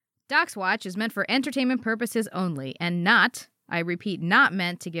Docs Watch is meant for entertainment purposes only and not, I repeat, not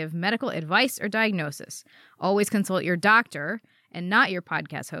meant to give medical advice or diagnosis. Always consult your doctor and not your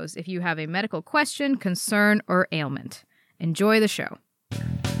podcast host if you have a medical question, concern, or ailment. Enjoy the show.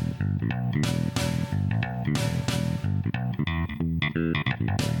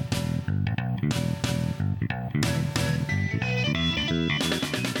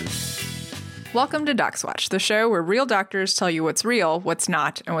 Welcome to Docs Watch, the show where real doctors tell you what's real, what's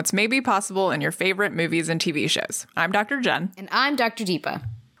not, and what's maybe possible in your favorite movies and TV shows. I'm Dr. Jen. And I'm Dr. Deepa.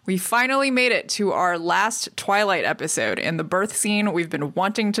 We finally made it to our last Twilight episode in the birth scene we've been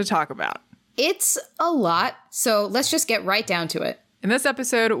wanting to talk about. It's a lot, so let's just get right down to it. In this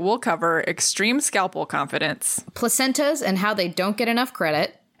episode, we'll cover extreme scalpel confidence, placentas and how they don't get enough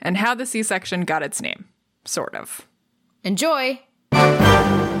credit, and how the C-section got its name. Sort of. Enjoy!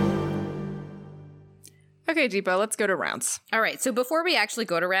 Okay, Deepa, let's go to rounds. All right, so before we actually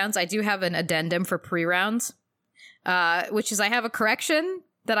go to rounds, I do have an addendum for pre-rounds, which is I have a correction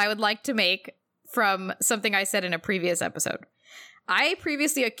that I would like to make from something I said in a previous episode. I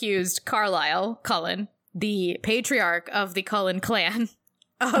previously accused Cullen, the patriarch of the Cullen clan,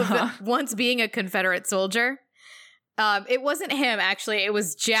 of once being a Confederate soldier. It wasn't him, actually. It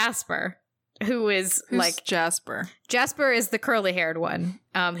was Jasper, who's Jasper? Jasper is the curly-haired one,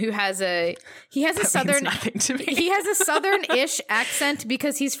 who has a southern nothing to me. He has a southern-ish accent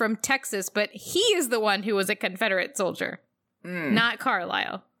because he's from Texas, but he is the one who was a Confederate soldier, not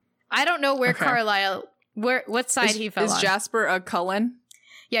Carlisle. I don't know where Carlisle, what side he fell on. Is Jasper a Cullen?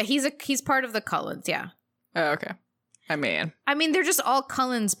 Yeah, he's part of the Cullens. Yeah. Oh, okay. I mean, they're just all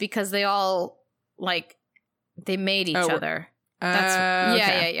Cullens because they all they made each other. That's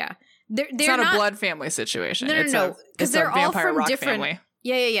yeah. It's not a blood family situation. No. Because they're all from different. Family.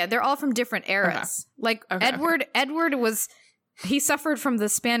 Yeah. They're all from different eras. Edward was. He suffered from the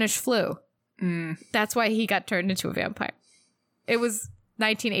Spanish flu. That's why he got turned into a vampire. It was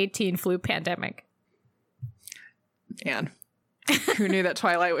 1918 flu pandemic. Man, who knew that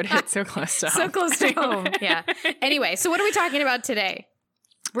Twilight would hit so close to home? So close to home. Yeah. Anyway, so what are we talking about today?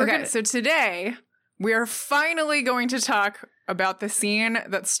 So today we are finally going to talk about the scene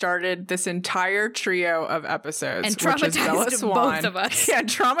that started this entire trio of episodes. And traumatized both of us. Yeah,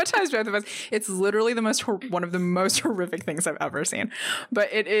 traumatized both of us. It's literally one of the most horrific things I've ever seen.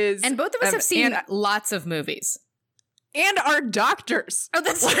 But it is... And both of us have seen lots of movies. And our doctors. Oh,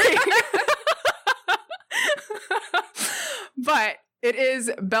 that's right. But it is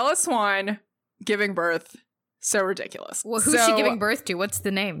Bella Swan giving birth. So ridiculous. Well, who's she giving birth to? What's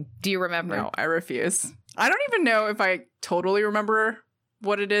the name? Do you remember? No, I refuse. I don't even know if I totally remember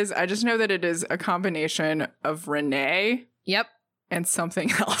what it is. I just know that it is a combination of Renee. Yep. And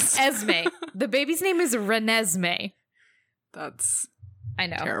something else. Esme. The baby's name is Renesmee. That's I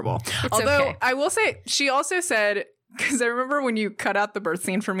know. Terrible. It's Although okay. I will say, she also said, because I remember when you cut out the birth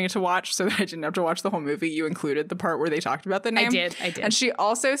scene for me to watch so that I didn't have to watch the whole movie, you included the part where they talked about the name. I did. And she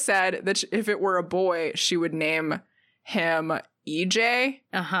also said that if it were a boy, she would name him EJ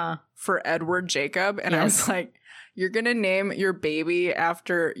for Edward Jacob. And I was like, you're going to name your baby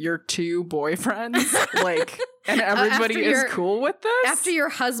after your two boyfriends? And everybody is cool with this? After your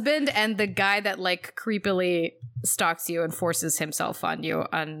husband and the guy that creepily stalks you and forces himself on you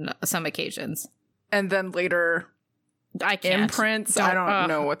on some occasions. And then later... I can't. Imprints. I don't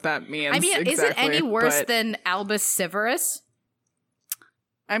know what that means. Is it any worse than Albus Severus?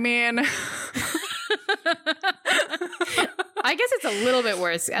 I mean, I guess it's a little bit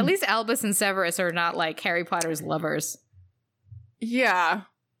worse. At least Albus and Severus are not like Harry Potter's lovers. Yeah,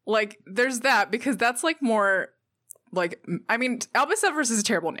 there's that because that's more Albus Severus is a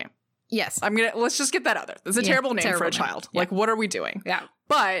terrible name. Yes, let's just get that out there. That's a terrible name for a child. Yeah. What are we doing? Yeah,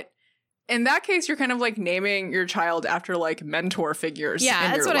 but. In that case, you're kind of naming your child after mentor figures. Yeah,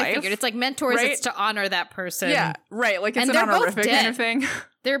 in that's your what life, I figured. It's mentors. right? It's to honor that person. Yeah, right. It's and an honorific kind of thing.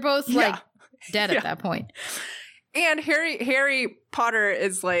 They're both dead at that point. And Harry Potter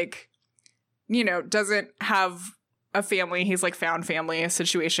is doesn't have a family. He's found family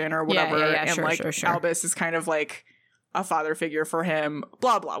situation or whatever. Yeah, and sure. Albus is kind of a father figure for him,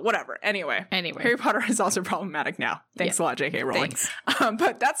 blah, blah, whatever. Anyway. Harry Potter is also problematic now. Thanks a lot, J.K. Rowling.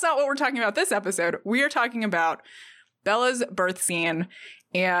 But that's not what we're talking about this episode. We are talking about Bella's birth scene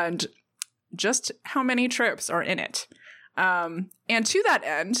and just how many tropes are in it. And to that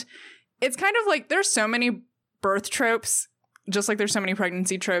end, it's kind of there's so many birth tropes, just like there's so many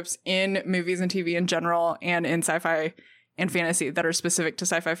pregnancy tropes in movies and TV in general and in sci-fi and fantasy that are specific to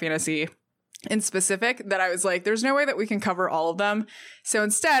sci-fi fantasy in specific that I was like, there's no way that we can cover all of them. So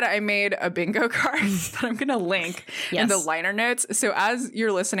instead, I made a bingo card that I'm going to link in the liner notes. So as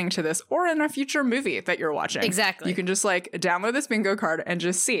you're listening to this or in a future movie that you're watching, you can just like download this bingo card and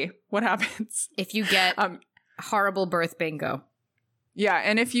just see what happens. If you get horrible birth bingo. Yeah.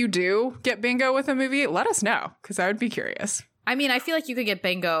 And if you do get bingo with a movie, let us know because I would be curious. I mean, I feel like you could get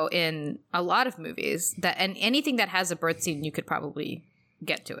bingo in a lot of movies and anything that has a birth scene, you could probably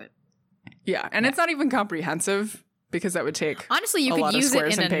get to it. Yeah, and it's not even comprehensive because that would take honestly, you could use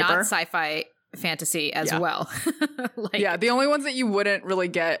it in a not sci-fi fantasy as well. Yeah, the only ones that you wouldn't really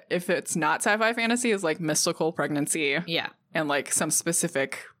get if it's not sci-fi fantasy is like mystical pregnancy. Yeah. And like some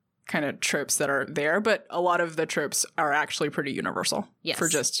specific kind of tropes that are there, but a lot of the tropes are actually pretty universal for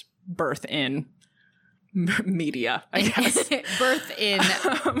just birth in media, I guess. Birth in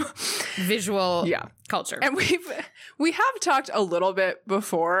visual culture. And we have talked a little bit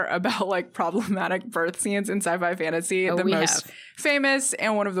before about like problematic birth scenes in sci-fi fantasy. The most famous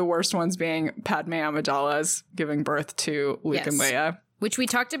and one of the worst ones being Padme Amidala's giving birth to Luke and Leia. Which we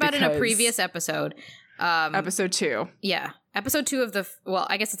talked about in a previous episode. Episode 2. Yeah. Episode 2 of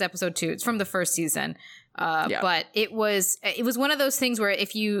I guess it's episode 2. It's from the first season. But it was one of those things where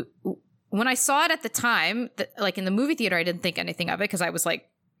when I saw it at the time, like in the movie theater, I didn't think anything of it because I was like,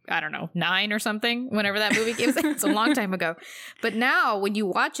 I don't know, 9 or something, whenever that movie came out. It's a long time ago. But now when you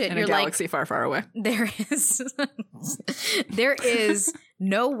watch it, you're like... In a galaxy far, far away. There is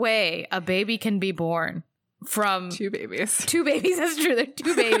no way a baby can be born from... 2 babies. 2 babies, that's true. They're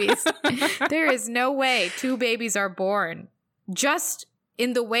 2 babies. There is no way 2 babies are born just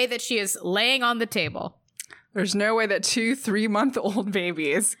in the way that she is laying on the table. There's no way that 2 3-month-old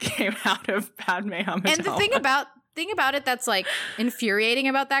babies came out of Padme Amidala. And the thing about it that's like infuriating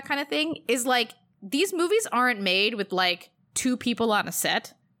about that kind of thing is like these movies aren't made with like 2 people on a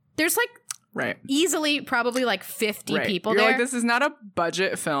set. There's like easily probably like 50 people there. Like, this is not a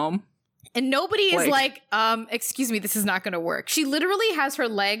budget film. And nobody is like, excuse me, this is not going to work. She literally has her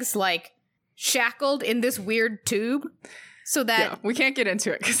legs like shackled in this weird tube. So that we can't get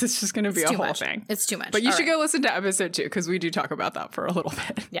into it because it's just going to be a whole thing. It's too much. But you should go listen to episode 2 because we do talk about that for a little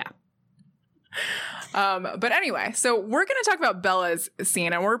bit. Yeah. But anyway, so we're going to talk about Bella's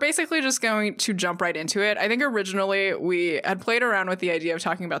scene and we're basically just going to jump right into it. I think originally we had played around with the idea of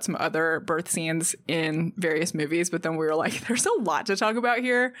talking about some other birth scenes in various movies, but then we were like, there's a lot to talk about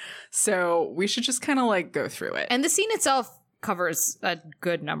here. So we should just kind of like go through it. And the scene itself covers a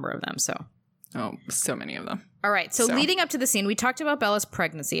good number of them. Oh, so many of them. All right. So leading up to the scene, we talked about Bella's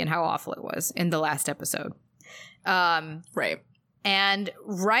pregnancy and how awful it was in the last episode. Right. And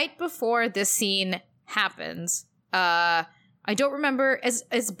right before this scene happens, I don't remember, as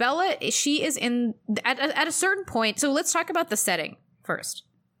Bella, she is in, at a certain point. So let's talk about the setting first.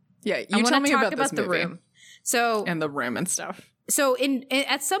 Yeah, you tell me about this the movie. room. So and the room and stuff. So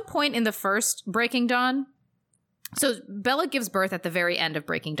at some point in the first Breaking Dawn, so Bella gives birth at the very end of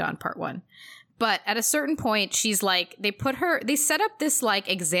Breaking Dawn Part 1. But at a certain point, she's like, they set up this like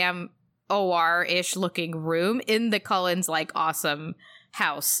exam OR-ish looking room in the Cullens like awesome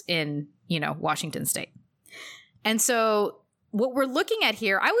house in, Washington State. And so what we're looking at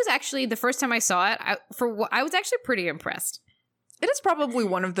here, I was actually, the first time I saw it, I was actually pretty impressed. It is probably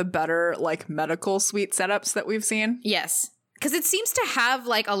one of the better like medical suite setups that we've seen. Yes. Because it seems to have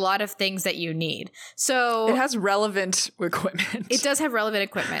like a lot of things that you need. So it has relevant equipment. It does have relevant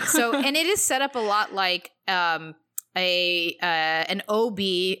equipment. So and it is set up a lot like an OB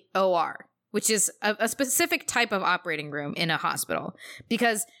OR, which is a specific type of operating room in a hospital.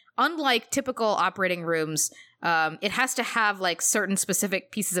 Because unlike typical operating rooms, it has to have like certain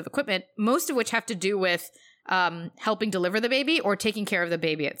specific pieces of equipment, most of which have to do with helping deliver the baby or taking care of the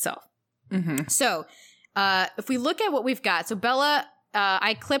baby itself. Mm-hmm. So if we look at what we've got, so Bella,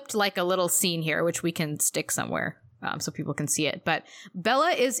 I clipped like a little scene here, which we can stick somewhere so people can see it. But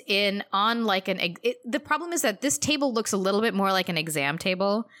Bella is on like the problem is that this table looks a little bit more like an exam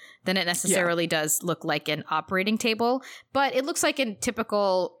table than it necessarily does look like an operating table. But it looks like a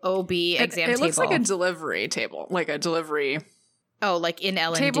typical OB exam table. It looks like a delivery table, like a delivery. Oh, like in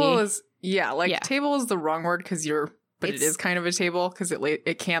L&D. Table is, table is the wrong word because it is kind of a table because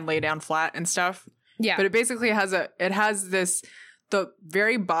it can lay down flat and stuff. Yeah. But it basically has this, the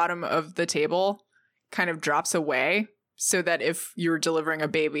very bottom of the table kind of drops away so that if you're delivering a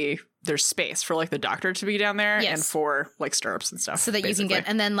baby, there's space for like the doctor to be down there and for like stirrups and stuff. So that you can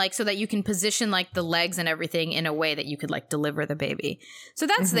and then like, so that you can position like the legs and everything in a way that you could like deliver the baby. So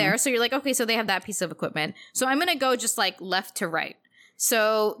that's there. So you're like, okay, so they have that piece of equipment. So I'm going to go just like left to right.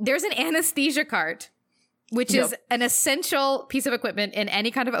 So there's an anesthesia cart which is an essential piece of equipment in any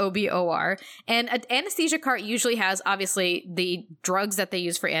kind of OB/OR. And an anesthesia cart usually has, obviously, the drugs that they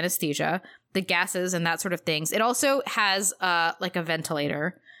use for anesthesia, the gases and that sort of things. It also has like a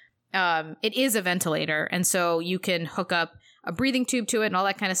ventilator. It is a ventilator, and so you can hook up a breathing tube to it and all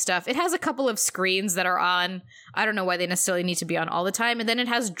that kind of stuff. It has a couple of screens that are on. I don't know why they necessarily need to be on all the time. And then it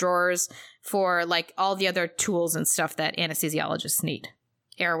has drawers for like all the other tools and stuff that anesthesiologists need.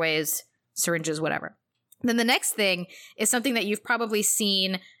 Airways, syringes, whatever. Then the next thing is something that you've probably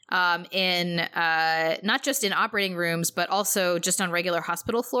seen in not just in operating rooms, but also just on regular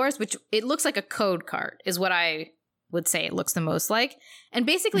hospital floors, which it looks like a code cart is what I would say it looks the most like. And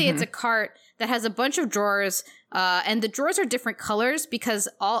basically it's a cart that has a bunch of drawers, and the drawers are different colors because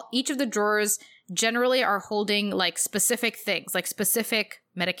each of the drawers generally are holding like specific things, like specific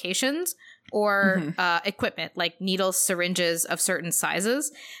medications or equipment, like needles, syringes of certain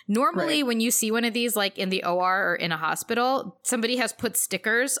sizes. Normally, when you see one of these, like in the OR or in a hospital, somebody has put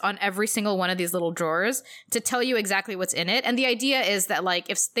stickers on every single one of these little drawers to tell you exactly what's in it. And the idea is that like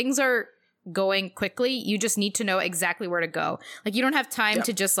if things are going quickly, you just need to know exactly where to go. Like you don't have time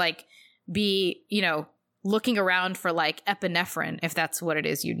to just like be, looking around for like epinephrine if that's what it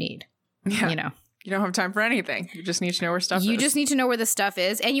is you need. Yeah. You don't have time for anything. You just need to know where stuff is. You just need to know where the stuff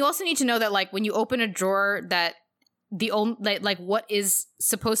is. And you also need to know that like when you open a drawer that the only like what is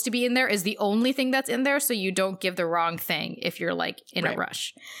supposed to be in there is the only thing that's in there, so you don't give the wrong thing if you're like in a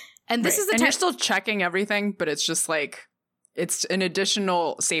rush. And this is the you're still checking everything, but it's just like it's an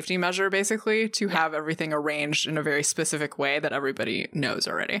additional safety measure, basically, to have everything arranged in a very specific way that everybody knows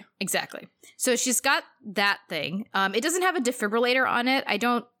already. Exactly. So she's got that thing. It doesn't have a defibrillator on it.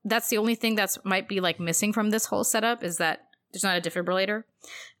 That's the only thing that's might be like missing from this whole setup is that there's not a defibrillator.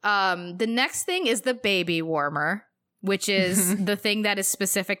 The next thing is the baby warmer, which is the thing that is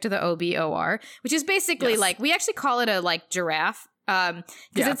specific to the OB/OR, which is basically like, we actually call it a like giraffe. Because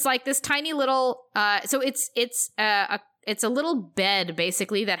it's like this tiny little, so it's a little bed,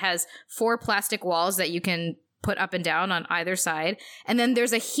 basically, that has 4 plastic walls that you can put up and down on either side. And then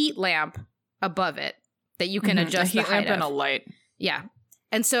there's a heat lamp above it that you can adjust the height of. A heat lamp and a light. Yeah.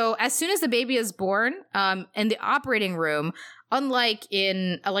 And so as soon as the baby is born, in the operating room, unlike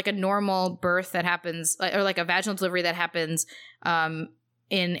in like a normal birth that happens, or like a vaginal delivery that happens in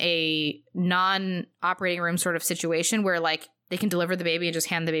a non-operating room sort of situation where like they can deliver the baby and just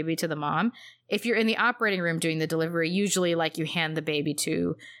hand the baby to the mom. If you're in the operating room doing the delivery, usually like you hand the baby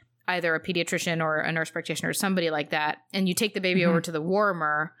to either a pediatrician or a nurse practitioner or somebody like that. And you take the baby over to the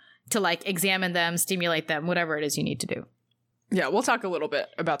warmer to like examine them, stimulate them, whatever it is you need to do. Yeah, we'll talk a little bit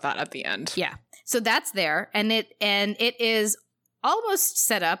about that at the end. Yeah. So that's there. And it is almost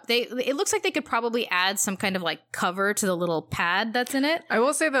set up. It looks like they could probably add some kind of like cover to the little pad that's in it. I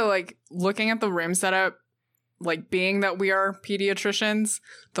will say though, like looking at the room setup, like being that we are pediatricians,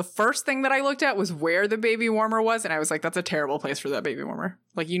 the first thing that I looked at was where the baby warmer was. And I was like, that's a terrible place for that baby warmer.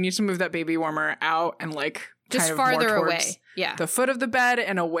 Like you need to move that baby warmer out and like just kind of farther away. Yeah. The foot of the bed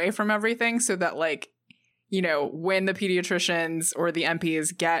and away from everything so that like, when the pediatricians or the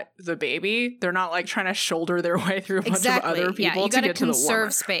NPs get the baby, they're not like trying to shoulder their way through a bunch of other people to get to the warmer.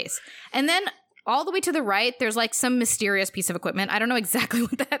 Conserve space. And then all the way to the right, there's like some mysterious piece of equipment. I don't know exactly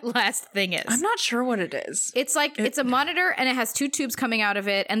what that last thing is. I'm not sure what it is. It's like, it's a monitor and it has 2 tubes coming out of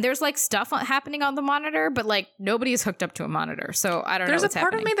it. And there's like stuff happening on the monitor, but like nobody is hooked up to a monitor. So I don't know what's happening. There's a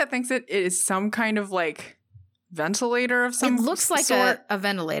part of me that thinks it is some kind of like ventilator of some sort. It looks like a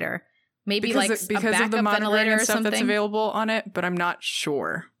ventilator. Maybe because of the monitoring and stuff that's available on it, but I'm not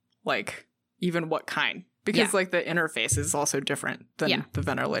sure like even what kind. Because like the interface is also different than the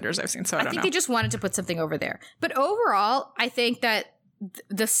ventilators I've seen. So I don't know. They just wanted to put something over there. But overall, I think that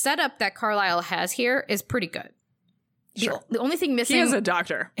the setup that Carlisle has here is pretty good. Sure. The only thing missing... He is a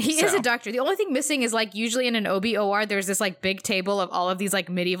doctor. He is a doctor. The only thing missing is like usually in an OB/OR, there's this like big table of all of these like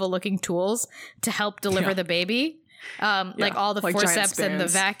medieval looking tools to help deliver the baby. Like all the like forceps and the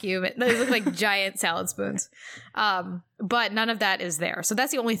vacuum. They look like giant salad spoons. But none of that is there. So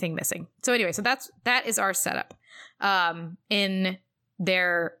that's the only thing missing. So anyway, so that is our setup in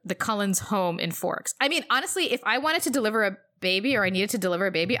the Cullens home in Forks. I mean, honestly, if I wanted to deliver a baby or I needed to deliver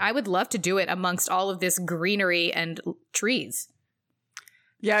a baby, I would love to do it amongst all of this greenery and trees.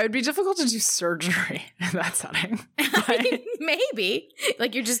 Yeah, it would be difficult to do surgery in that setting. Maybe.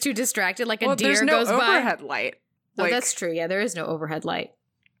 Like you're just too distracted, like a deer there's no goes by. Overhead light. Oh, that's true. Yeah, there is no overhead light.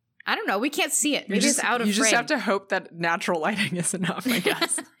 I don't know. We can't see it. Maybe it's out of frame. You just have to hope that natural lighting is enough, I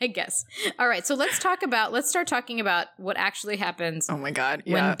guess. I guess. All right. So let's start talking about what actually happens. Oh my God.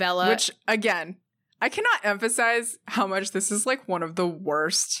 Yeah. When Bella. Which, again, I cannot emphasize how much this is like one of the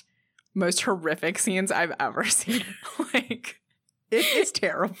worst most horrific scenes I've ever seen. Like, it is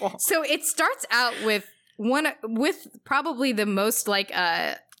terrible. So it starts out with probably the most like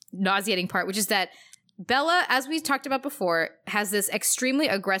nauseating part, which is that Bella, as we talked about before, has this extremely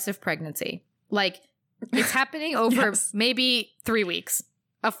aggressive pregnancy. Like, it's happening over maybe 3 weeks.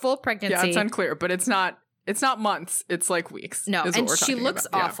 A full pregnancy. Yeah, it's unclear, but it's not months. It's like weeks. No, and she looks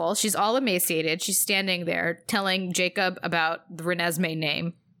awful. Yeah. She's all emaciated. She's standing there telling Jacob about the Renesmee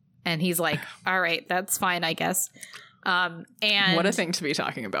name. And he's like, all right, that's fine, I guess. And what a thing to be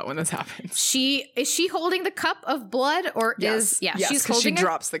talking about when this happens. Is she holding the cup of blood or yes, she's holding she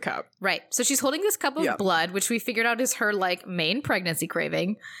drops the cup. Right. So she's holding this cup of blood, which we figured out is her like main pregnancy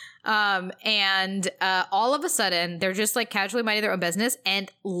craving. And all of a sudden they're just like casually minding their own business,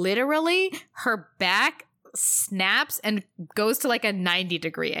 and literally her back snaps and goes to like a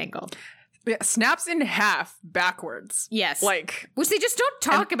 90-degree angle. Yeah, snaps in half backwards. Yes. Like, which they just don't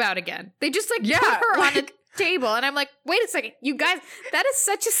talk about again. They just like put her on a table, and I'm like, wait a second, you guys, that is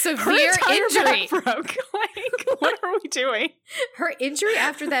such a severe injury. Back broke. Like, what are we doing? Her injury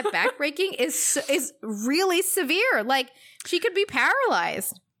after that back breaking is really severe. Like, she could be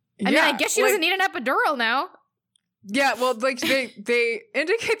paralyzed. I mean, I guess she doesn't need an epidural now. Yeah, well, like they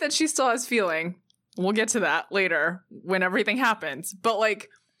indicate that she still has feeling. We'll get to that later when everything happens. But like,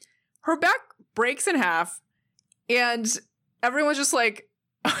 her back breaks in half, and everyone's just like,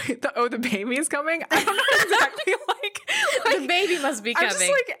 the baby is coming? I don't know exactly like the baby must be coming. I'm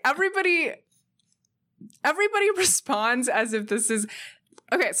just like, everybody responds as if this is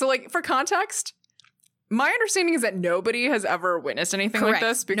okay. So like, for context, my understanding is that nobody has ever witnessed anything like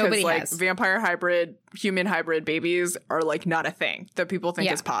this, because nobody like has. Vampire hybrid, human hybrid babies are like not a thing that people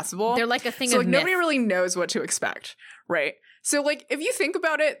think is possible. They're like a thing so of like myth. Nobody really knows what to expect, right? So like, if you think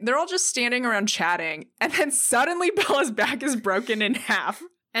about it, they're all just standing around chatting, and then suddenly Bella's back is broken in half.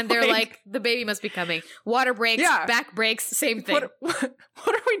 And they're like, the baby must be coming. Water breaks, back breaks, same thing. What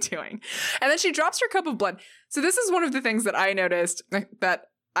are we doing? And then she drops her cup of blood. So this is one of the things that I noticed that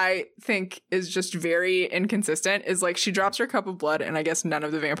I think is just very inconsistent, is like, she drops her cup of blood, and I guess none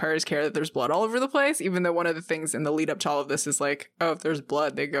of the vampires care that there's blood all over the place, even though one of the things in the lead up to all of this is like, oh, if there's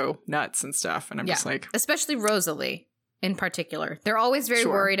blood, they go nuts and stuff. And I'm just like... Especially Rosalie in particular. They're always very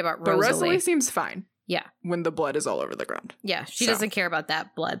worried about Rosalie. But Rosalie seems fine. Yeah. When the blood is all over the ground. Yeah, she doesn't care about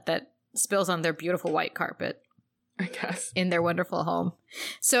that blood that spills on their beautiful white carpet. I guess. In their wonderful home.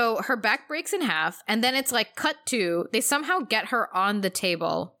 So her back breaks in half, and then it's like cut to, they somehow get her on the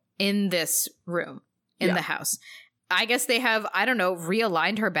table in this room, in the house. I guess they have, I don't know,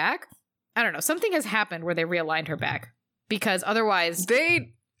 realigned her back? I don't know. Something has happened where they realigned her back. Because otherwise...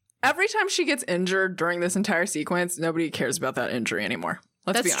 Every time she gets injured during this entire sequence, nobody cares about that injury anymore.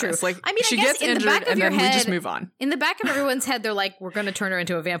 Let's be honest. True. Like, I mean, she I guess gets injured, and then we just move on. In the back of everyone's head, they're like, we're going to turn her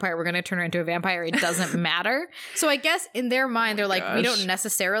into a vampire. We're going to turn her into a vampire. It doesn't matter. So I guess in their mind, they're like, we don't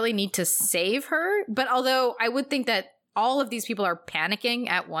necessarily need to save her. But although I would think that all of these people are panicking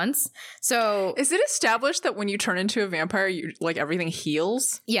at once. So is it established that when you turn into a vampire, you like everything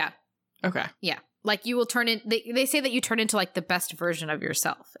heals? Yeah. Okay. Yeah. Like, you will turn in, they say that you turn into like the best version of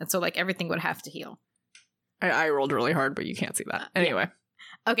yourself. And so like everything would have to heal. I rolled really hard, but you can't see that. Anyway. Yeah.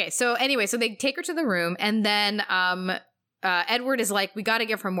 Okay. So they take her to the room, and then Edward is like, we got to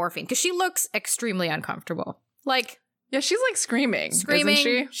give her morphine, because she looks extremely uncomfortable. Like, yeah, she's like screaming, isn't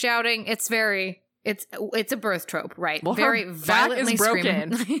she? Shouting. It's a birth trope, right? Well, very her violently back is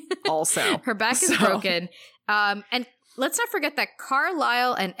broken. screaming. Also, her back is broken. And let's not forget that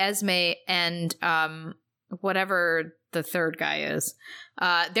Carlisle and Esme and whatever the third guy is,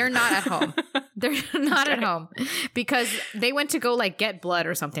 they're not at home. They're not at home because they went to go like get blood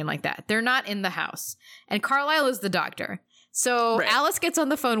or something like that. They're not in the house. And Carlisle is the doctor. So Alice gets on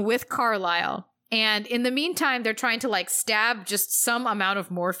the phone with Carlisle. And in the meantime, they're trying to like stab just some amount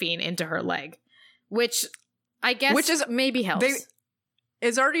of morphine into her leg, which I guess maybe helps.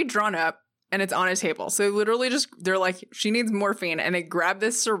 It's already drawn up. And it's on a table. So literally they're like, she needs morphine. And they grab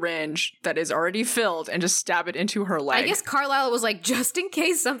this syringe that is already filled and just stab it into her leg. I guess Carlisle was like, just in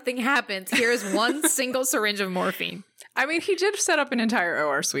case something happens, here's one single syringe of morphine. I mean, he did set up an entire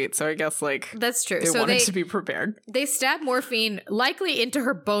OR suite. So I guess like... That's true. They wanted to be prepared. They stab morphine likely into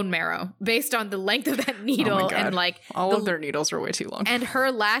her bone marrow based on the length of that needle. And like... All of their needles are way too long. And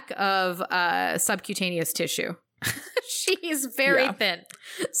her lack of subcutaneous tissue. She is very thin.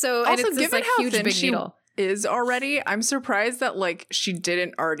 So, also, and it's given like how huge thin big she needle. is already, I'm surprised that like she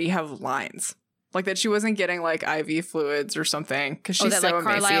didn't already have lines. Like that she wasn't getting like IV fluids or something because she's so like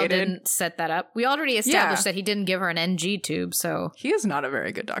Carlisle emaciated. didn't set that up. We already established that he didn't give her an NG tube, so he is not a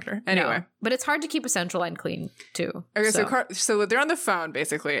very good doctor. Anyway, no. But it's hard to keep a central line clean too. Okay, so they're on the phone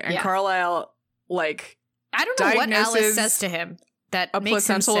basically, and Carlisle like I don't know what Alice says to him that a makes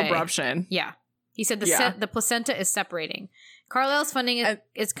placental him say, abruption. Yeah, he said the placenta is separating. Carlisle's funding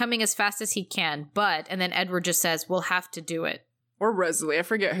is coming as fast as he can, and then Edward just says, "We'll have to do it." Or Rosalie, I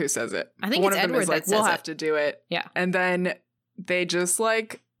forget who says it. I think one it's of them Edward is like, that says we'll have to do it. Yeah. And then they just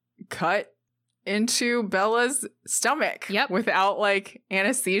like cut into Bella's stomach. Yep. Without like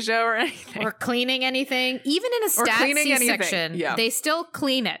anesthesia or anything. Or cleaning anything. Even in a stat C-section, they still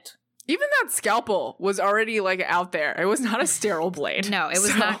clean it. Even that scalpel was already like out there. It was not a sterile blade. No, it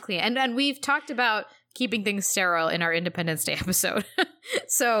was not clean. And we've talked about keeping things sterile in our Independence Day episode.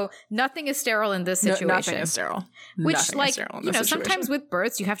 So nothing is sterile in this situation. Nothing is sterile. Which, nothing like, is sterile in you this know, situation. sometimes with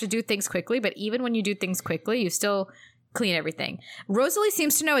births, you have to do things quickly. But even when you do things quickly, you still clean everything. Rosalie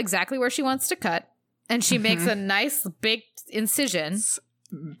seems to know exactly where she wants to cut. And she makes a nice big incision. It's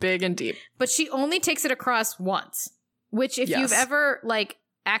big and deep. But she only takes it across once. Which, if you've ever, like,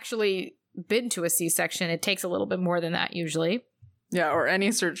 actually been to a C-section, it takes a little bit more than that usually. Yeah, or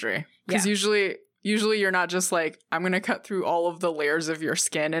any surgery. Because usually you're not just like, I'm going to cut through all of the layers of your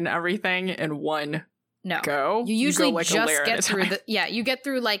skin and everything in one go. You usually go, like, just get through you get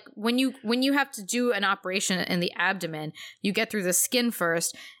through like when you have to do an operation in the abdomen, you get through the skin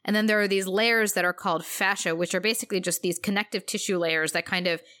first, and then there are these layers that are called fascia, which are basically just these connective tissue layers that kind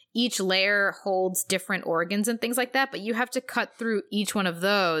of each layer holds different organs and things like that, but you have to cut through each one of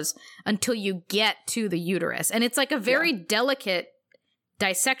those until you get to the uterus. And it's like a very delicate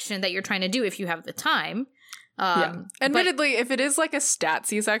dissection that you're trying to do if you have the time. Admittedly, if it is like a stat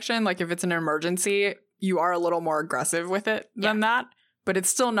C-section, like if it's an emergency, you are a little more aggressive with it than that. But it's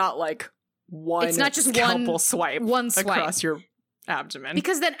still not like it's not just scalpel swipe across your abdomen.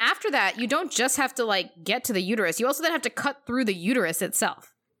 Because then after that, you don't just have to like get to the uterus. You also then have to cut through the uterus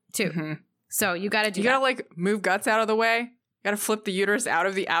itself too. Mm-hmm. So you got to do. You got to like move guts out of the way. You got to flip the uterus out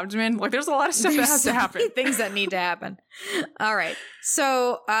of the abdomen. Like, there's a lot of stuff that has to happen. Things that need to happen. All right.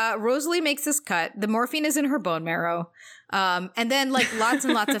 So Rosalie makes this cut. The morphine is in her bone marrow. And then, like, lots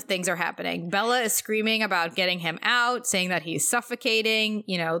and lots of things are happening. Bella is screaming about getting him out, saying that he's suffocating.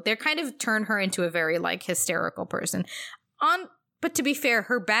 You know, they're kind of turn her into a very, like, hysterical person. But to be fair,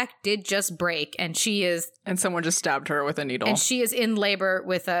 her back did just break, and she is... And someone just stabbed her with a needle. And she is in labor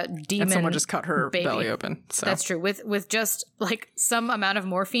with a demon And someone just cut her baby. Belly open. So. That's true. With just, like, some amount of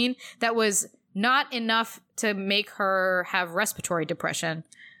morphine that was not enough to make her have respiratory depression.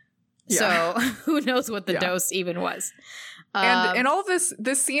 Yeah. So who knows what the dose even was. And all of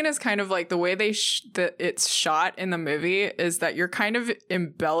this scene is kind of like the way it's shot in the movie is that you're kind of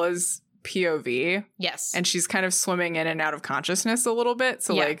in Bella's POV. Yes. And she's kind of swimming in and out of consciousness a little bit.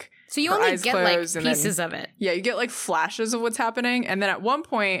 So like so you only get like pieces of it. Yeah, you get like flashes of what's happening. And then at one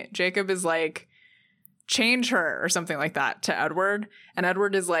point, Jacob is like, change her or something like that to Edward. And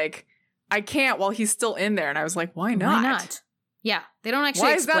Edward is like, I can't while he's still in there. And I was like, why not? Why not? Yeah, they don't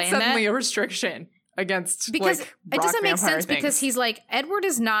actually explain that. Why is that suddenly a restriction against because like, it doesn't make sense things? Because he's like, Edward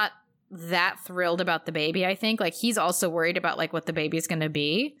is not that thrilled about the baby, I think. Like he's also worried about like what the baby's going to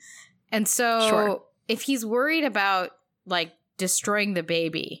be. And so if he's worried about like destroying the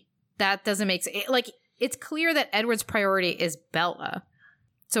baby, that doesn't make sense. Like it's clear that Edward's priority is Bella.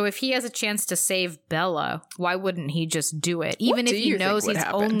 So if he has a chance to save Bella, why wouldn't he just do it? Even if he knows he's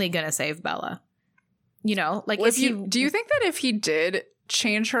only going to save Bella. You know, like do you think that if he did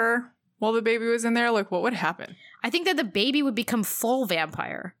change her while the baby was in there, like what would happen? I think that the baby would become full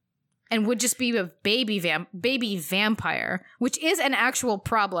vampire. And would just be a baby vampire, which is an actual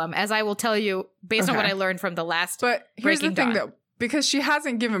problem, as I will tell you based on what I learned from the last. But here's the thing, though, because she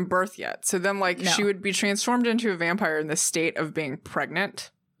hasn't given birth yet, so then like she would be transformed into a vampire in the state of being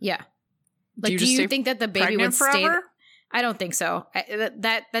pregnant. Yeah, like do you think that the baby would stay? I don't think so.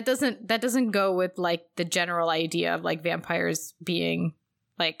 That doesn't go with like the general idea of like vampires being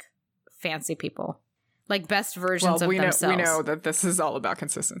like fancy people. Like best versions of themselves. We know that this is all about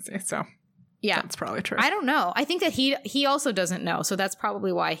consistency, so yeah, that's probably true. I don't know. I think that he also doesn't know, so that's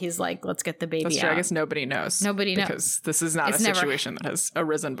probably why he's like, let's get the baby that's true. out. I guess nobody knows. Nobody knows because this is not a situation that has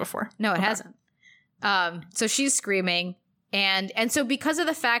arisen before. No, it hasn't. So she's screaming, and so because of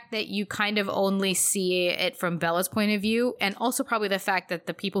the fact that you kind of only see it from Bella's point of view, and also probably the fact that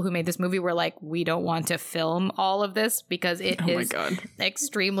the people who made this movie were like, we don't want to film all of this because it is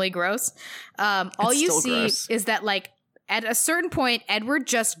extremely gross. All you see is that like at a certain point, Edward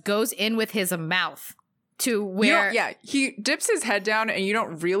just goes in with his mouth to where he dips his head down and you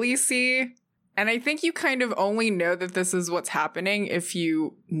don't really see And I think you kind of only know that this is what's happening if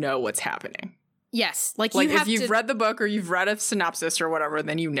you know what's happening. Yes. Like if you've read the book or you've read a synopsis or whatever,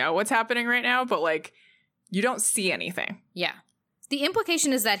 then you know what's happening right now. But like, you don't see anything. Yeah. The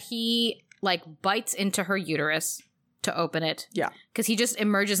implication is that he like bites into her uterus to open it. Yeah. Because he just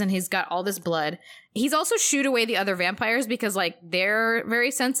emerges and he's got all this blood. He's also shooed away the other vampires because like they're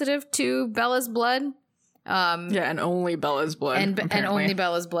very sensitive to Bella's blood. Yeah, and only Bella's blood. And only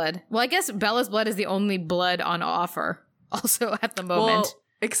Bella's blood. Well, I guess Bella's blood is the only blood on offer also at the moment. Well,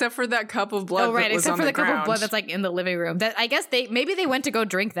 except for that cup of blood. Oh, right. That was Except on for the ground. cup of blood that's like in the living room. That I guess maybe they went to go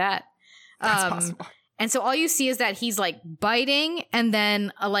drink that. That's possible. And so all you see is that he's like biting, and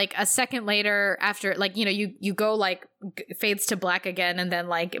then like a second later, after like you go like fades to black again, and then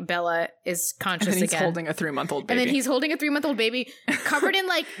like Bella is conscious and then he's again. holding a 3-month-old baby. And then he's holding a 3-month-old baby covered in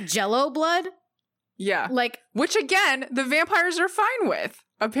like Jello blood. Yeah, like which again the vampires are fine with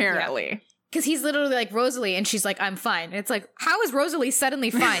apparently. Because he's literally like, Rosalie, and she's like, I'm fine. And it's like, how is Rosalie suddenly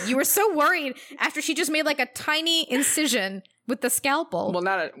fine? You were so worried after she just made like a tiny incision with the scalpel.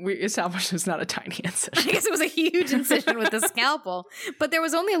 Well, we established it's not a tiny incision. I guess it was a huge incision with the scalpel. But there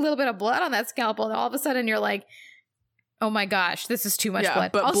was only a little bit of blood on that scalpel. And all of a sudden you're like, oh my gosh, this is too much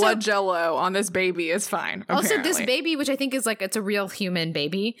blood. But also, blood Jello on this baby is fine. Apparently. Also, this baby, which I think is like, it's a real human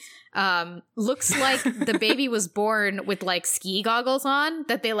baby, looks like the baby was born with like ski goggles on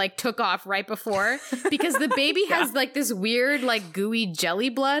that they like took off right before, because the baby has like this weird like gooey jelly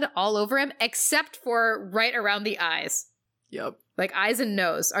blood all over him, except for right around the eyes. Yep. Like eyes and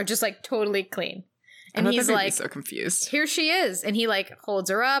nose are just like totally clean. And he's like so confused. Here she is. And he like holds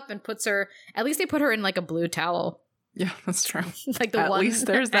her up and puts her, at least they put her in like a blue towel. Yeah, that's true. Like the at one. Least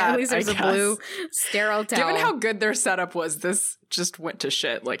there's that. At least there's a blue sterile towel. Given how good their setup was, this just went to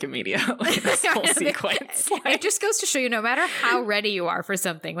shit like immediately. This whole sequence. It just goes to show you, no matter how ready you are for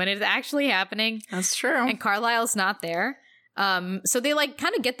something, when it's actually happening. That's true. And Carlisle's not there. So they like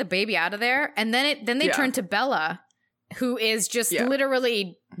kind of get the baby out of there, and then they turn to Bella, who is just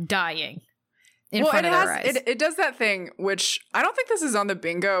literally dying. In front of their eyes. It does that thing, which I don't think this is on the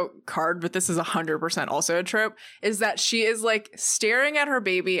bingo card, but this is 100% also a trope, is that she is like staring at her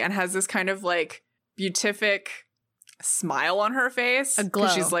baby and has this kind of like beatific smile on her face. A glow.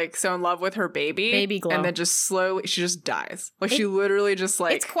 She's like so in love with her baby. Baby glow. And then just slowly, she just dies. Like she literally just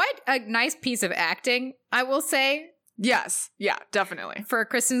like. It's quite a nice piece of acting, I will say. Yes. Yeah, definitely. For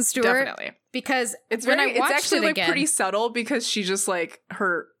Kristen Stewart. Definitely. Because it's actually like pretty subtle, because she just like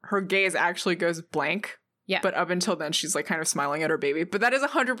her gaze actually goes blank. Yeah. But up until then, she's like kind of smiling at her baby. But that is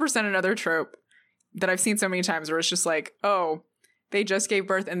 100% another trope that I've seen so many times, where it's just like, oh, they just gave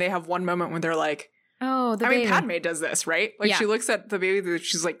birth and they have one moment when they're like, oh, the baby. I mean, Padme does this, right? Like she looks at the baby,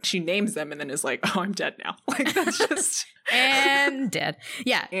 she's like, she names them and then is like, oh, I'm dead now. Like that's just and dead.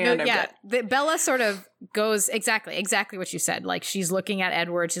 Yeah. And dead. Bella sort of goes exactly what you said. Like she's looking at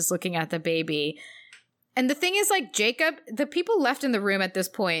Edward, she's looking at the baby. And the thing is, like, Jacob, the people left in the room at this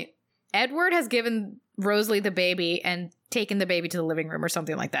point, Edward has given Rosalie the baby and taken the baby to the living room or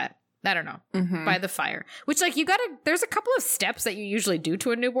something like that. I don't know. Mm-hmm. By the fire. Which, like, there's a couple of steps that you usually do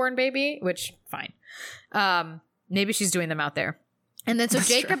to a newborn baby, which, fine. Maybe she's doing them out there. And then so that's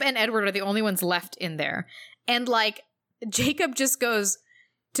Jacob true. And Edward are the only ones left in there. And, like, Jacob just goes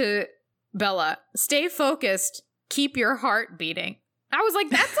to Bella, stay focused, keep your heart beating. I was like,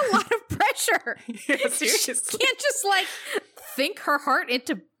 that's a lot of pressure. Yeah, seriously. She can't just like think her heart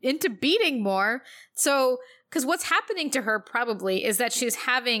into beating more. So, because what's happening to her probably is that she's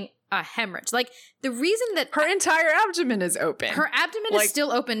having a hemorrhage. Like the reason that her entire abdomen is open. Her abdomen is still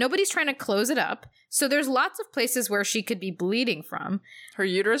open. Nobody's trying to close it up. So there's lots of places where she could be bleeding from. Her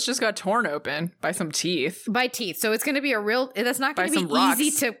uterus just got torn open by some teeth. By teeth. So it's going to be that's not going to be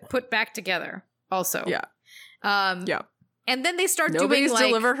easy to put back together also. Yeah. Yeah. And then they start Nobody's doing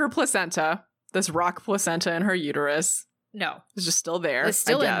delivered her placenta. This rock placenta in her uterus. No. It's just still there. It's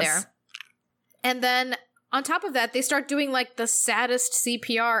still in there. And then on top of that, they start doing like the saddest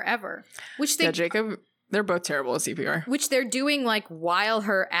CPR ever. Jacob, they're both terrible at CPR. Which they're doing like while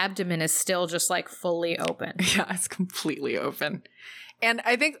her abdomen is still just like fully open. Yeah, it's completely open. And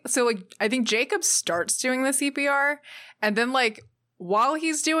I think Jacob starts doing the CPR, and then like while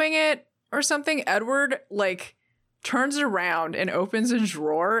he's doing it or something, Edward like turns around and opens a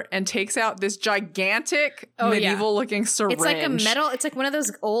drawer and takes out this gigantic medieval-looking syringe. It's like one of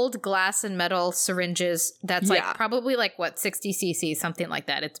those old glass and metal syringes that's like probably like, 60 cc, something like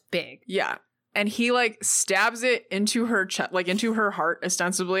that. It's big. Yeah. And he like stabs it into her chest, like into her heart,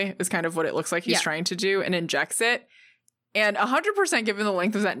 ostensibly, is kind of what it looks like he's trying to do, and injects it. And 100% given the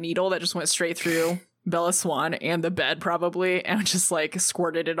length of that needle that just went straight through Bella Swan and the bed probably, and just like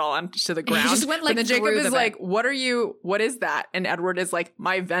squirted it all onto the ground. He just went, like, and then Jacob is the like, what is that? And Edward is like,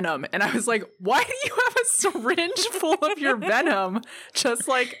 my venom. And I was like, why do you have a syringe full of your venom just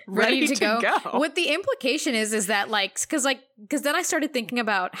like ready to go? What the implication is that like, because then I started thinking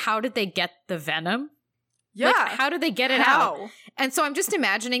about how did they get the venom? Yeah. Like, how did they get it out? And so I'm just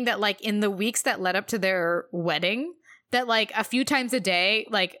imagining that like in the weeks that led up to their wedding, that like a few times a day,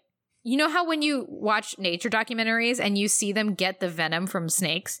 like, you know how when you watch nature documentaries and you see them get the venom from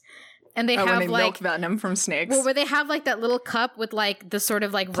snakes, and they have when they like milk venom from snakes, well, where they have like that little cup with like the sort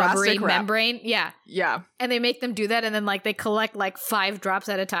of like rubbery membrane, yeah, and they make them do that, and then like they collect like 5 drops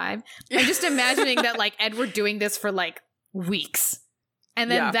at a time. I'm just imagining that like Edward doing this for like weeks, and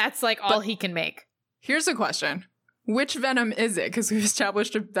then that's like all he can make. Here's a question. Which venom is it? Because we've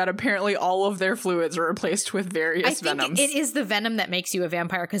established that apparently all of their fluids are replaced with various venoms. It is the venom that makes you a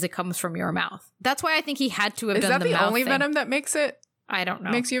vampire because it comes from your mouth. That's why I think he had to have done the mouth thing. Is that the only venom that makes it? I don't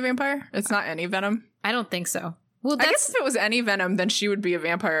know. Makes you a vampire? It's not any venom? I don't think so. Well, I guess if it was any venom, then she would be a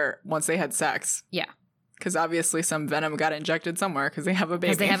vampire once they had sex. Yeah. Because obviously some venom got injected somewhere because they have a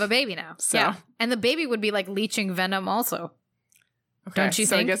baby. Because they have a baby now. So. Yeah. And the baby would be like leeching venom also. Okay, don't you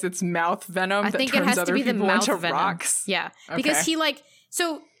think? So I guess it's mouth venom I that think turns it has other to be the people mouth into venom. Rocks. Yeah. Because he like,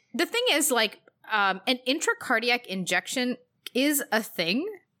 so the thing is like, an intracardiac injection is a thing.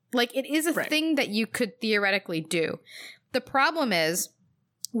 Like it is a thing that you could theoretically do. The problem is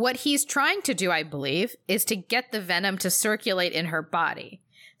what he's trying to do, I believe, is to get the venom to circulate in her body.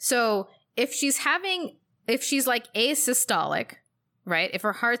 So if she's like asystolic, right? If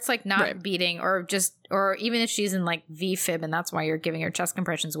her heart's like not beating or even if she's in like VFib and that's why you're giving her chest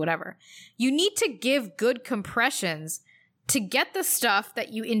compressions, whatever, you need to give good compressions to get the stuff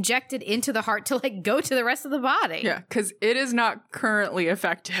that you injected into the heart to like go to the rest of the body. Yeah, because it is not currently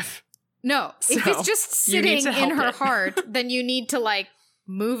effective. No, so if it's just sitting in her heart, then you need to like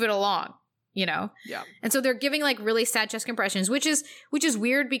move it along, you know? Yeah. And so they're giving like really sad chest compressions, which is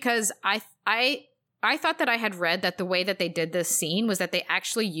weird because I thought that I had read that the way that they did this scene was that they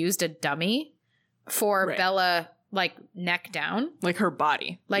actually used a dummy for Bella, like neck down. Like her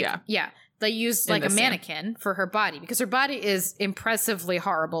body. Like, yeah. They used like a mannequin for her body because her body is impressively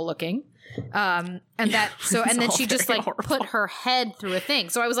horrible looking. And then she just like put her head through a thing.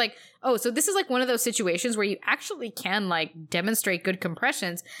 So I was like, oh, so this is like one of those situations where you actually can like demonstrate good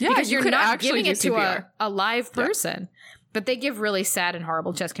compressions because you're not giving it to a live person. But they give really sad and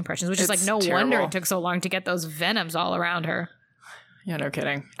horrible chest compressions, which is like no wonder it took so long to get those venoms all around her. Yeah, no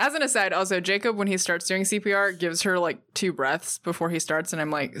kidding. As an aside, also, Jacob, when he starts doing CPR, gives her like 2 breaths before he starts. And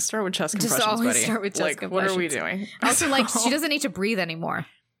I'm like, start with chest compressions, just always buddy. Start with chest compressions. What are we doing? Also, like, she doesn't need to breathe anymore.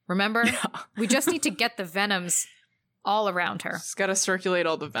 Remember? Yeah. We just need to get the venoms all around her. She's got to circulate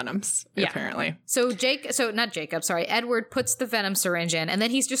all the venoms, apparently. So Edward puts the venom syringe in, and then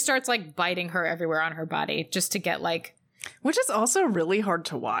he just starts like biting her everywhere on her body just to get like... Which is also really hard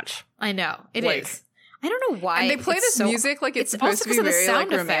to watch. I know. It is. I don't know why. And they play this music like it's supposed to be very like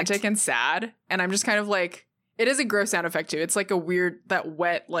romantic and sad. And I'm just kind of like, it is a gross sound effect too. It's like a weird, that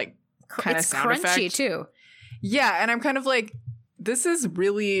wet, like kind of sound effect. It's crunchy too. Yeah. And I'm kind of like, this is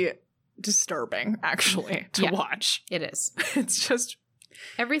really disturbing actually to watch. It is. It's just.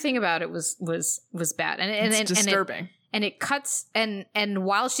 Everything about it was bad. And it's disturbing. And it cuts, and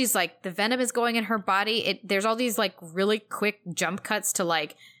while she's like, the venom is going in her body, there's all these like really quick jump cuts to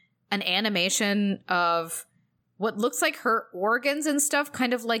like an animation of what looks like her organs and stuff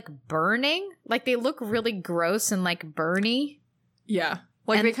kind of like burning. Like they look really gross and like burny. Yeah.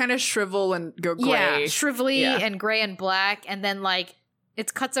 Like they kind of shrivel and go gray. Yeah, shrivelly and gray and black. And then like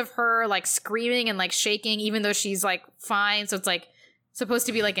it's cuts of her like screaming and like shaking even though she's like fine. So it's like supposed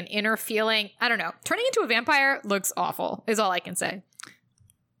to be like an inner feeling. I don't know. Turning into a vampire looks awful is all I can say.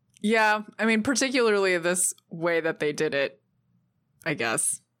 Yeah. I mean, particularly this way that they did it, I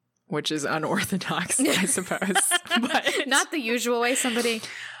guess, which is unorthodox, I suppose. But not the usual way somebody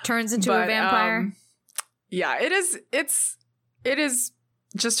turns into a vampire. Yeah, it is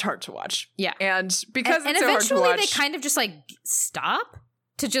just hard to watch. Yeah. And because and it's so hard to watch. Eventually they kind of just like stop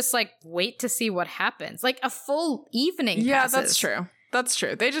to just like wait to see what happens. Like a full evening passes. That's true. That's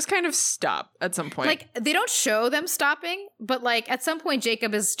true. They just kind of stop at some point. Like, they don't show them stopping, but, like, at some point,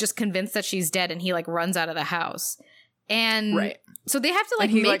 Jacob is just convinced that she's dead and he, like, runs out of the house. And so they have to,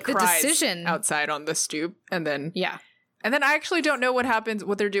 like, make the decision. Outside on the stoop and then. Yeah. And then I actually don't know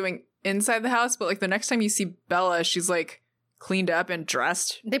what they're doing inside the house, but, like, the next time you see Bella, she's, like, cleaned up and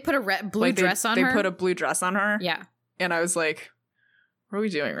dressed. They put a blue dress on her. They put a blue dress on her. Yeah. And I was like, what are we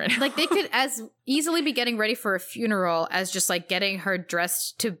doing right now? Like, they could as easily be getting ready for a funeral as just, like, getting her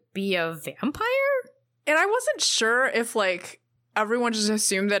dressed to be a vampire? And I wasn't sure if, like, everyone just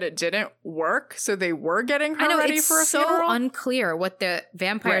assumed that it didn't work, so they were getting her ready for a funeral. It's so unclear what the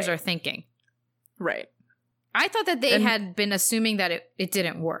vampires are thinking. Right. I thought that they had been assuming that it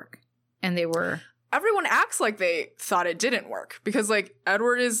didn't work, and they were... Everyone acts like they thought it didn't work, because, like,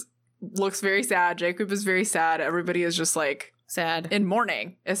 Edward looks very sad, Jacob is very sad, everybody is just, like... sad. In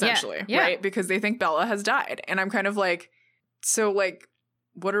mourning, essentially, right? Because they think Bella has died. And I'm kind of like, so, like...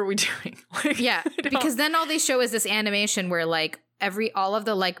 what are we doing? Like, yeah, because then all they show is this animation where like all of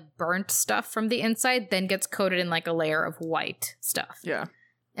the like burnt stuff from the inside then gets coated in like a layer of white stuff. Yeah.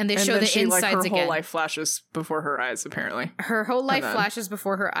 And they show the insides again. Her whole life flashes before her eyes, apparently. Her whole life flashes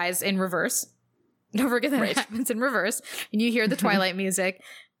before her eyes in reverse. Don't forget that it happens in reverse. And you hear the Twilight music.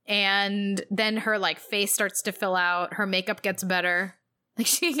 And then her like face starts to fill out. Her makeup gets better. Like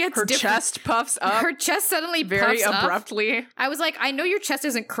she gets her chest puffs up. Her chest suddenly very puffs abruptly. Up. I was like, I know your chest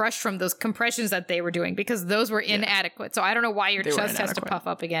isn't crushed from those compressions that they were doing because those were inadequate. So I don't know why your chest has to puff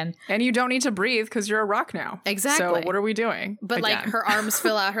up again. And you don't need to breathe because you're a rock now. Exactly. So what are we doing? But again? Like her arms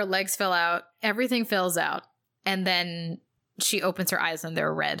fill out, her legs fill out, everything fills out, and then she opens her eyes and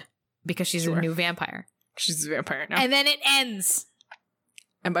they're red because she's a new vampire. She's a vampire now. And then it ends.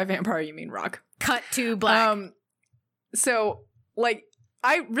 And by vampire you mean rock. Cut to black. So like.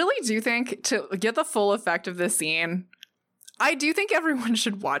 I really do think to get the full effect of this scene, I do think everyone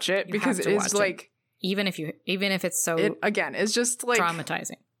should watch it because it is like even if it's so again, it's just like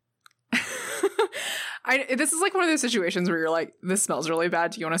traumatizing. This is like one of those situations where you're like, this smells really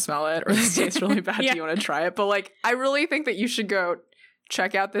bad. Do you want to smell it? Or this tastes really bad. Do you want to try it? But like, I really think that you should go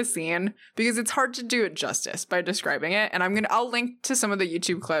check out this scene because it's hard to do it justice by describing it. And I'll link to some of the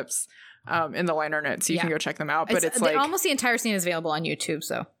YouTube clips in the liner notes so you can go check them out. But it's like almost the entire scene is available on YouTube,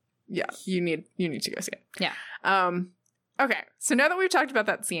 so yeah, you need to go see it. Yeah. Okay, so now that we've talked about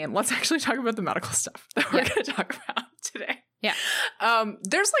that scene, let's actually talk about the medical stuff that we're going to talk about today. Yeah.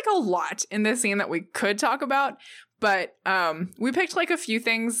 There's like a lot in this scene that we could talk about, but we picked like a few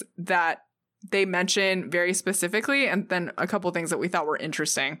things that they mention very specifically, and then a couple things that we thought were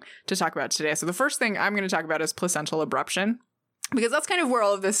interesting to talk about today. So the first thing I'm going to talk about is placental abruption. Because that's kind of where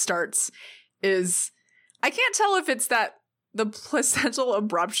all of this starts is I can't tell if it's that the placental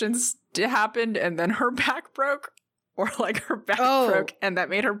abruptions happened and then her back broke or like her back broke and that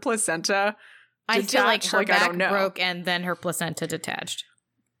made her placenta detach. I feel like her back broke and then her placenta detached.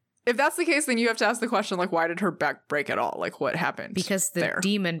 If that's the case, then you have to ask the question, like, why did her back break at all? Like, what happened? Because the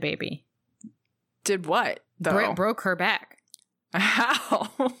demon baby. Did what, though? Broke her back.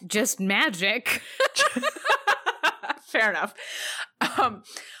 How? Just magic. Fair enough.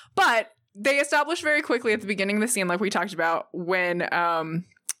 But they established very quickly at the beginning of the scene, like we talked about, when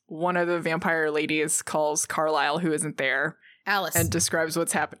one of the vampire ladies calls Carlisle, who isn't there, Alice, and describes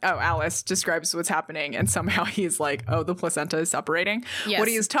what's happening. Oh, Alice describes what's happening, and somehow he's like, oh, the placenta is separating. Yes. What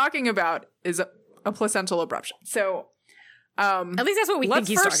he is talking about is a placental abruption. So at least that's what we think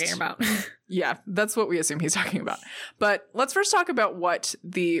he's talking about. Yeah, that's what we assume he's talking about. But let's first talk about what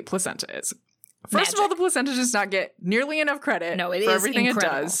the placenta is. First of all, the placenta does not get nearly enough credit for everything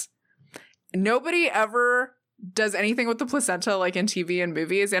incredible. It does. Nobody ever does anything with the placenta like in TV and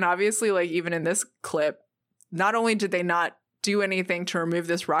movies. And obviously, like even in this clip, not only did they not do anything to remove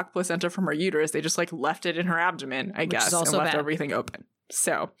this rock placenta from her uterus, they just like left it in her abdomen, I guess, and left everything open.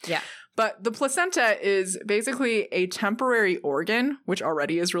 So, yeah. But the placenta is basically a temporary organ, which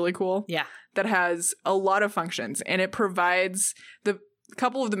already is really cool. Yeah. That has a lot of functions, and it provides a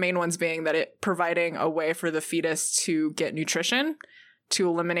couple of the main ones being that it providing a way for the fetus to get nutrition, to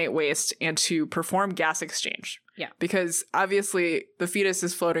eliminate waste, and to perform gas exchange. Yeah. Because obviously the fetus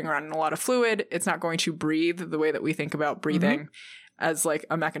is floating around in a lot of fluid. It's not going to breathe the way that we think about breathing as like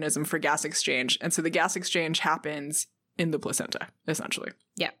a mechanism for gas exchange. And so the gas exchange happens in the placenta, essentially.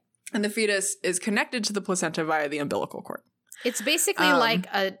 Yeah. And the fetus is connected to the placenta via the umbilical cord. It's basically like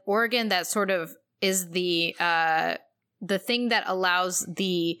an organ that sort of is the thing that allows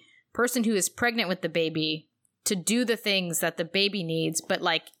the person who is pregnant with the baby to do the things that the baby needs, but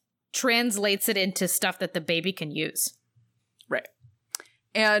like translates it into stuff that the baby can use. Right.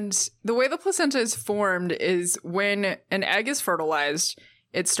 And the way the placenta is formed is when an egg is fertilized,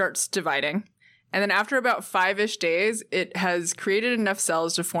 it starts dividing. And then after about 5-ish days, it has created enough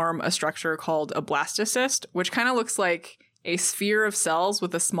cells to form a structure called a blastocyst, which kind of looks like a sphere of cells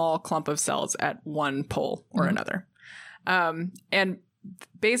with a small clump of cells at one pole or another. And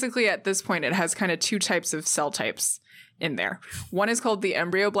basically at this point, it has kind of two types of cell types in there. One is called the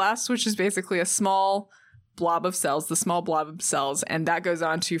embryoblast, which is basically a small blob of cells, and that goes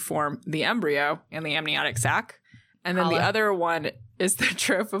on to form the embryo and the amniotic sac. And then the other one is the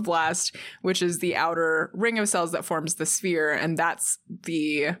trophoblast, which is the outer ring of cells that forms the sphere. And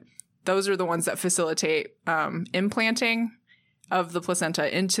those are the ones that facilitate implanting of the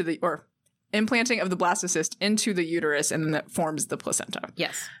placenta implanting of the blastocyst into the uterus, and then that forms the placenta.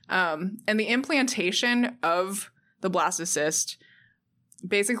 Yes. And the implantation of the blastocyst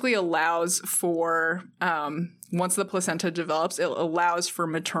basically allows for, once the placenta develops, it allows for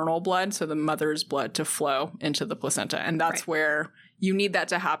maternal blood, so the mother's blood, to flow into the placenta. And that's where you need that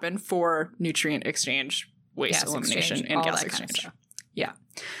to happen for nutrient exchange, waste elimination, and gas exchange. Yeah.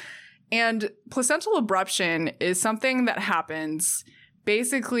 And placental abruption is something that happens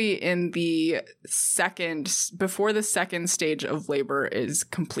basically in before the second stage of labor is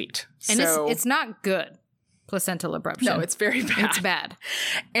complete. And so, it's not good, placental abruption. No, it's very bad. It's bad.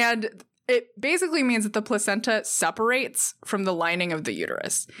 And it basically means that the placenta separates from the lining of the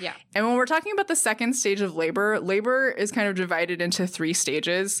uterus. Yeah. And when we're talking about the second stage of labor is kind of divided into 3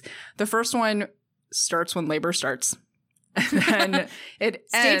 stages. The first one starts when labor starts. And then it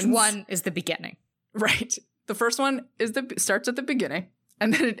ends. Stage 1 is the beginning. Right. The first one starts at the beginning,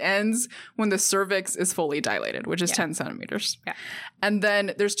 and then it ends when the cervix is fully dilated, which is 10 centimeters. Yeah. And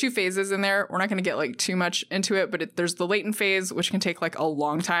then there's 2 phases in there. We're not going to get too much into it, but there's the latent phase, which can take a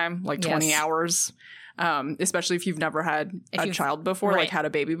long time, 20 hours, especially if you've never had a child before, had a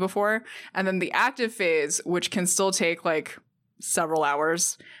baby before. And then the active phase, which can still take several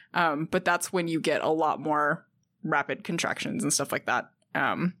hours, but that's when you get a lot more rapid contractions and stuff like that.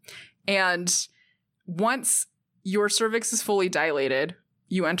 And once your cervix is fully dilated,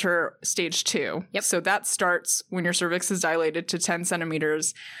 you enter stage 2. Yep. So that starts when your cervix is dilated to 10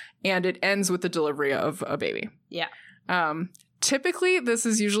 centimeters, and it ends with the delivery of a baby. Yeah. Typically, this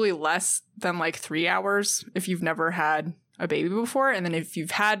is usually less than 3 hours if you've never had a baby before. And then if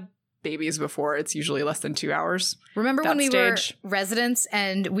you've had babies before, it's usually less than 2 hours. Remember when we were residents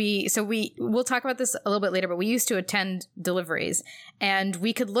and we'll talk about this a little bit later, but we used to attend deliveries and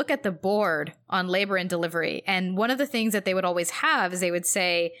we could look at the board on labor and delivery. And one of the things that they would always have is they would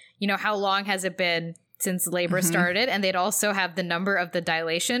say, how long has it been since labor started? And they'd also have the number of the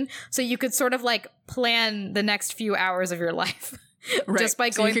dilation. So you could sort of plan the next few hours of your life. Right. Just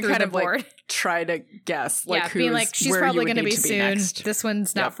by going through the board. Try to guess. Being she's probably going to be soon. Next. This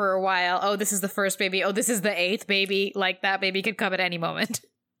one's not for a while. Oh, this is the first baby. Oh, this is the 8th baby. That baby could come at any moment.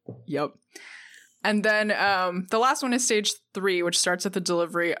 Yep. And then the last one is stage 3, which starts at the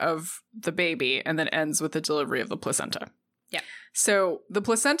delivery of the baby and then ends with the delivery of the placenta. Yeah. So the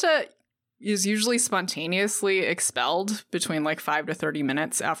placenta is usually spontaneously expelled between 5 to 30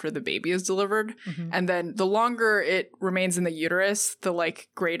 minutes after the baby is delivered. Mm-hmm. And then the longer it remains in the uterus, the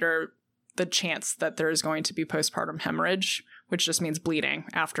greater the chance that there is going to be postpartum hemorrhage, which just means bleeding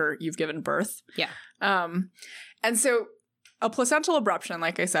after you've given birth. Yeah. And so a placental abruption,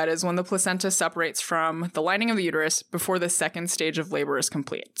 like I said, is when the placenta separates from the lining of the uterus before the second stage of labor is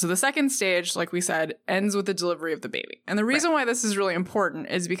complete. So the second stage, like we said, ends with the delivery of the baby. And the reason why this is really important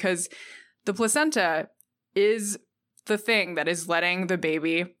is because the placenta is the thing that is letting the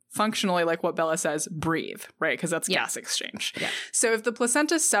baby functionally, like what Bella says, breathe, right? Because that's gas exchange. Yeah. So if the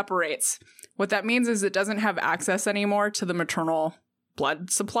placenta separates, what that means is it doesn't have access anymore to the maternal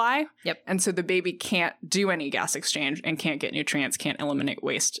blood supply. Yep. And so the baby can't do any gas exchange and can't get nutrients, can't eliminate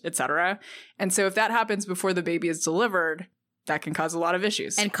waste, etc. And so if that happens before the baby is delivered, that can cause a lot of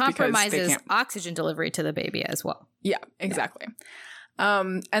issues. And compromises oxygen delivery to the baby as well. Yeah, exactly.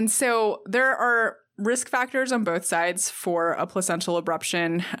 Yeah. And so there are risk factors on both sides for a placental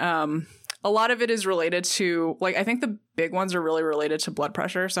abruption. A lot of it is related to, I think the big ones are really related to blood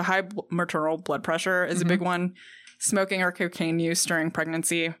pressure. So high maternal blood pressure is a big one. Smoking or cocaine use during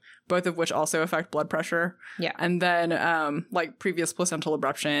pregnancy, both of which also affect blood pressure. Yeah. And then previous placental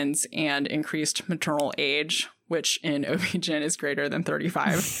abruptions and increased maternal age, which in OB-GYN is greater than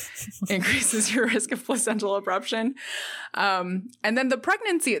 35, increases your risk of placental abruption. And then the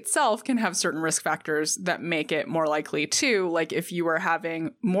pregnancy itself can have certain risk factors that make it more likely too, if you are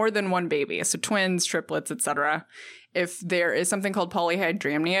having more than one baby, so twins, triplets, etc. If there is something called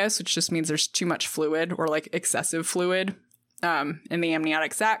polyhydramnios, which just means there's too much fluid or excessive fluid in the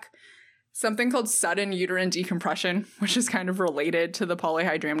amniotic sac. Something called sudden uterine decompression, which is kind of related to the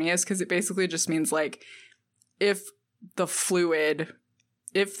polyhydramnios because it basically just means if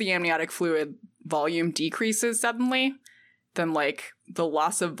the amniotic fluid volume decreases suddenly, then the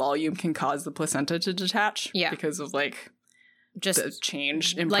loss of volume can cause the placenta to detach because of just the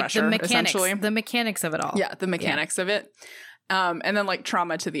change in pressure, essentially. The mechanics of it all. Yeah, the mechanics of it. And then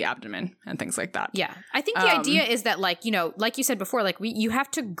trauma to the abdomen and things like that. Yeah. I think the idea is that like you said before, you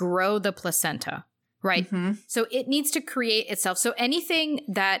have to grow the placenta Right. So it needs to create itself. So anything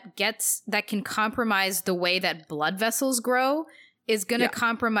that can compromise the way that blood vessels grow is going to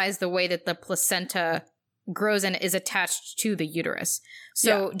compromise the way that the placenta grows and is attached to the uterus.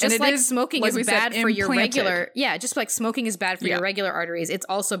 So just like smoking is bad for your regular, just like smoking is bad for your regular arteries, it's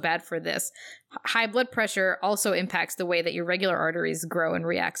also bad for this. High blood pressure also impacts the way that your regular arteries grow and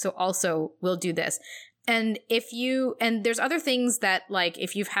react. So also will do this. And there's other things that, like,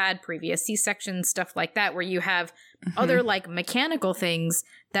 if you've had previous C-sections, stuff like that, where you have other, like, mechanical things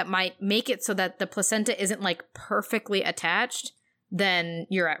that might make it so that the placenta isn't, like, perfectly attached, then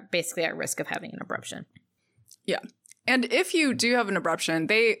you're basically at risk of having an abruption. Yeah. And if you do have an abruption,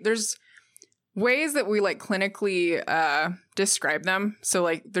 there's ways that we, like, clinically describe them. So,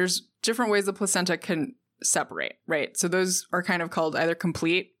 like, there's different ways the placenta can separate, right? So those are kind of called either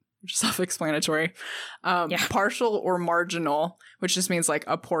complete, which is self-explanatory, partial or marginal, which just means like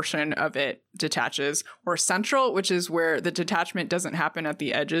a portion of it detaches, or central, which is where the detachment doesn't happen at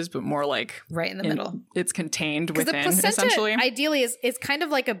the edges, but more like right in the middle. It's contained within, the placenta, essentially. Ideally, is kind of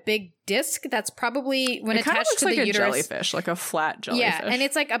like a big disc that's probably when attached to the uterus. It kind of looks like a jellyfish, like a flat jellyfish. Yeah, and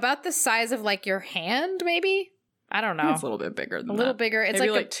it's like about the size of like your hand, maybe? I don't know. It's a little bit bigger than that. A little bigger. It's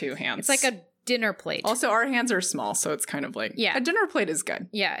maybe like 2 hands. It's like a dinner plate. Also, our hands are small, so it's kind of like a dinner plate is good.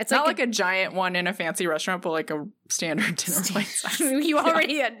 Yeah, it's not like a giant one in a fancy restaurant, but like a standard dinner plate size.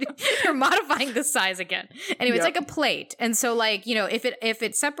 You're modifying the size again. Anyway, it's like a plate, and so like if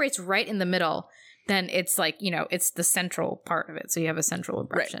it separates right in the middle, then it's like it's the central part of it. So you have a central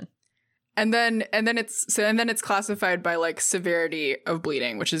abruption. Right. And then it's classified by like severity of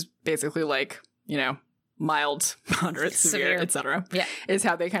bleeding, which is basically like mild, moderate, severe, etc. Yeah, is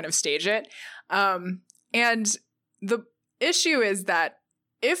how they kind of stage it. And the issue is that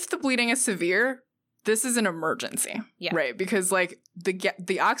if the bleeding is severe, this is an emergency, right? Because like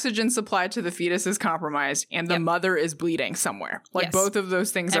the oxygen supply to the fetus is compromised, and the mother is bleeding somewhere. Like both of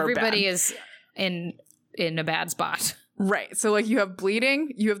those things are bad. Everybody is in a bad spot, right? So like you have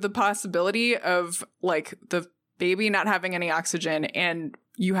bleeding, you have the possibility of like the baby not having any oxygen, and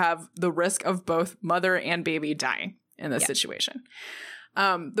you have the risk of both mother and baby dying in this situation.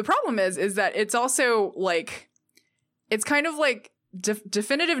 The problem is that it's also like, it's kind of like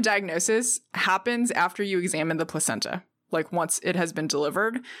definitive diagnosis happens after you examine the placenta, like once it has been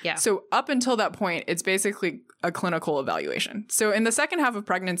delivered. Yeah. So up until that point, it's basically a clinical evaluation. So in the second half of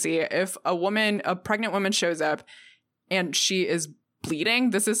pregnancy, if a pregnant woman shows up and she is bleeding,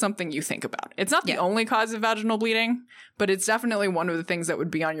 this is something you think about. It's not the only cause of vaginal bleeding, but it's definitely one of the things that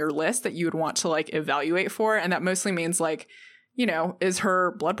would be on your list that you would want to like evaluate for. And that mostly means like, is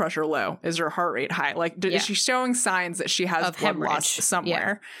her blood pressure low? Is her heart rate high? Like, is she showing signs that she has blood loss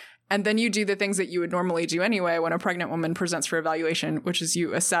somewhere? And then you do the things that you would normally do anyway when a pregnant woman presents for evaluation, which is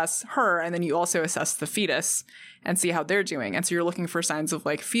you assess her, and then you also assess the fetus and see how they're doing. And so you're looking for signs of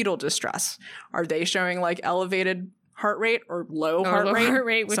like fetal distress. Are they showing like elevated heart rate or low heart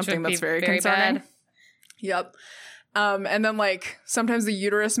rate, which something that's very concerning. Bad. Yep. And then like sometimes the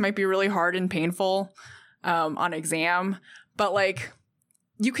uterus might be really hard and painful on exam, but like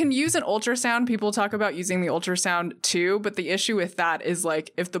you can use an ultrasound. People talk about using the ultrasound too, but the issue with that is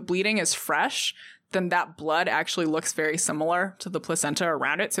like if the bleeding is fresh, then that blood actually looks very similar to the placenta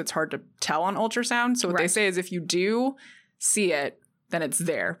around it, so it's hard to tell on ultrasound. So what they say is if you do see it, then it's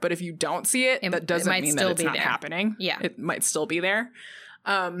there. But if you don't see it, that doesn't mean that it's not happening. Yeah. It might still be there.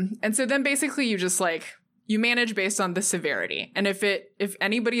 And so then basically you just like, you manage based on the severity. And if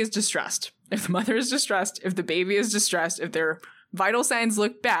anybody is distressed, if the mother is distressed, if the baby is distressed, if their vital signs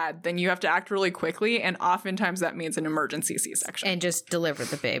look bad, then you have to act really quickly. And oftentimes that means an emergency C-section. And just deliver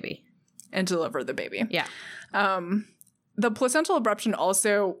the baby. Yeah. The placental abruption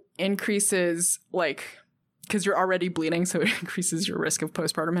also increases like, because you're already bleeding, so it increases your risk of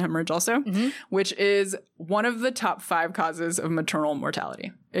postpartum hemorrhage also, which is one of the top 5 causes of maternal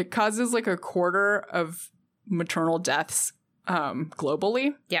mortality. It causes like a quarter of maternal deaths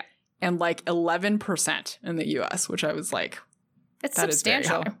globally. Yeah. And like 11% in the US, which I was like, it's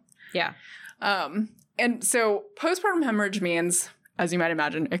substantial. Yeah. And so postpartum hemorrhage means, as you might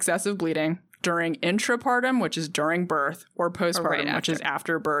imagine, excessive bleeding during intrapartum, which is during birth, or postpartum, which is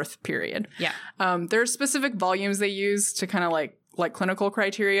after birth, period. Yeah. There's specific volumes they use to kind of like clinical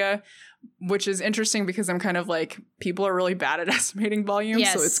criteria, which is interesting because I'm kind of like, people are really bad at estimating volumes.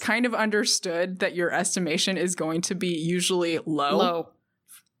 Yes. So it's kind of understood that your estimation is going to be usually low.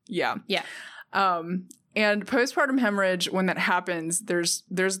 Yeah. Yeah. And postpartum hemorrhage, when that happens, there's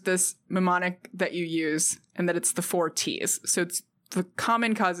this mnemonic that you use, and that it's the 4 T's. So it's the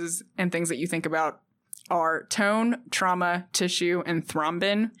common causes and things that you think about are tone, trauma, tissue, and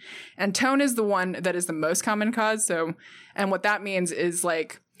thrombin. And tone is the one that is the most common cause. So, and what that means is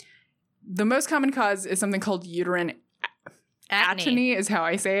like the most common cause is something called uterine atony is how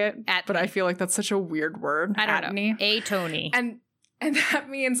I say it. Atony. But I feel like that's such a weird word. I don't know. Atony. And that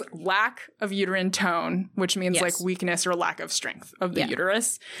means lack of uterine tone, which means like weakness or lack of strength of the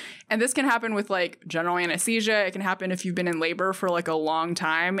uterus. And this can happen with like general anesthesia. It can happen if you've been in labor for like a long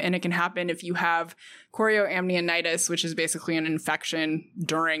time. And it can happen if you have chorioamnionitis, which is basically an infection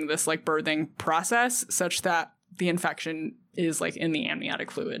during this like birthing process, such that the infection is like in the amniotic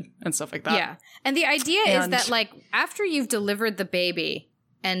fluid and stuff like that. Yeah. And the idea is that like after you've delivered the baby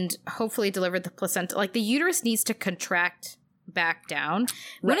and hopefully delivered the placenta, like the uterus needs to contract back down. Right.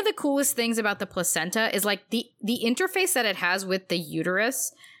 One of the coolest things about the placenta is like the interface that it has with the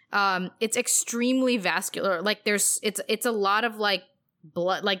uterus. It's extremely vascular. Like it's a lot of like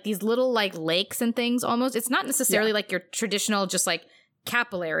blood, like these little like lakes and things almost. It's not necessarily like your traditional just like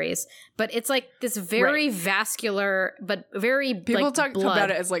capillaries, but it's like this very vascular but very people like, talk blood. about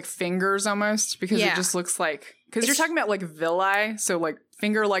it as like fingers almost because it just looks like because you're talking about like villi, so like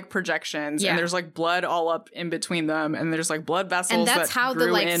finger-like projections, and there's like blood all up in between them, and there's like blood vessels, and that's how the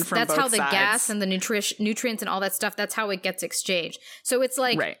like that's how the gas and the nutrients and all that stuff, that's how it gets exchanged. So it's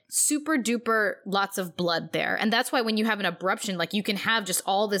like super duper lots of blood there, and that's why when you have an abruption, like you can have just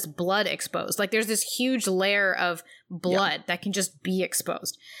all this blood exposed. Like there's this huge layer of blood that can just be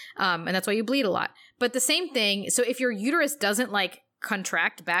exposed, and that's why you bleed a lot. But the same thing. So if your uterus doesn't like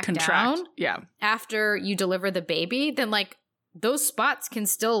contract back down, after you deliver the baby, then like those spots can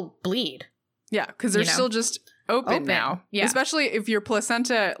still bleed. Yeah, because they're still just open now. Yeah. Especially if your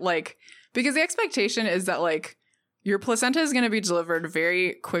placenta, like, because the expectation is that, like, your placenta is going to be delivered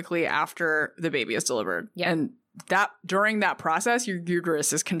very quickly after the baby is delivered. Yeah. And that during that process, your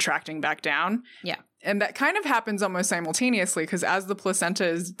uterus is contracting back down. Yeah. And that kind of happens almost simultaneously because as the placenta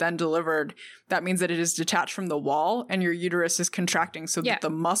is then delivered, that means that it is detached from the wall and your uterus is contracting so that the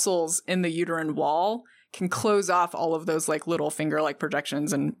muscles in the uterine wall can close off all of those like little finger-like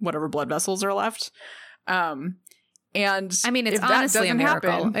projections and whatever blood vessels are left. And I mean, it's honestly a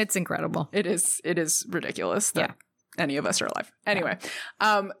miracle. It's incredible. It is ridiculous that any of us are alive. Anyway,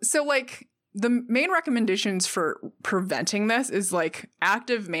 so like the main recommendations for preventing this is like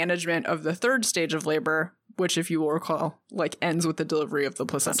active management of the third stage of labor, which, if you will recall, like ends with the delivery of the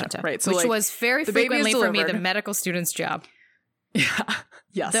placenta. Right? So which like, was very frequently for me the medical student's job. Yeah.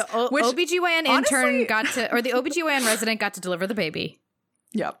 Yes. The OBGYN intern got to, or the OBGYN resident got to deliver the baby.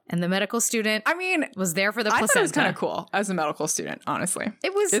 Yep. And the medical student, I mean, was there for the placenta. I thought it was kind of cool as a medical student, honestly.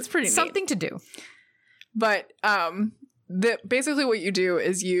 It's pretty something neat to do. But basically what you do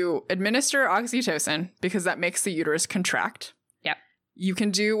is you administer oxytocin because that makes the uterus contract. Yep. You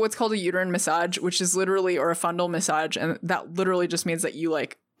can do what's called a uterine massage, which is literally, or a fundal massage, and that literally just means that you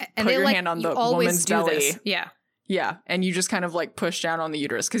like put your hand on the woman's belly. This. Yeah. Yeah, and you just kind of like push down on the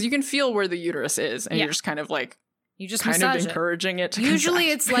uterus because you can feel where the uterus is, and you're just kind of like kind of encouraging it to usually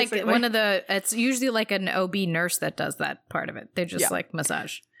contract, it's basically. Like it's usually like an OB nurse that does that part of it. They just like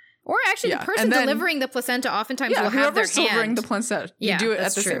massage. Or actually, the person delivering the placenta oftentimes will have their hand. delivering the placenta, you do it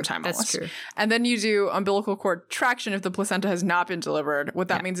at the same time. That's true. And then you do umbilical cord traction if the placenta has not been delivered. What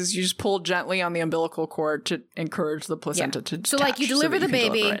that means is you just pull gently on the umbilical cord to encourage the placenta to detach. So like you deliver the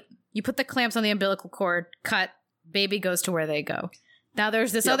baby, you put the clamps on the umbilical cord, cut, baby goes to where they go. Now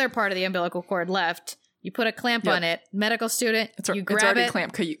there's this other part of the umbilical cord left. You put a clamp on it. Medical student, you grab it. It's already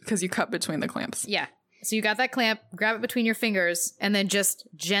clamped because you cut between the clamps. Yeah. So you got that clamp, grab it between your fingers, and then just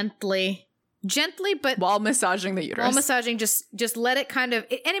gently, but while massaging the uterus. While massaging, just let it kind of,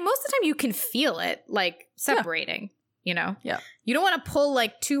 and most of the time you can feel it like separating, you know? Yeah. You don't want to pull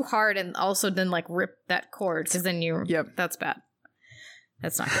like too hard and also then like rip that cord because then that's bad.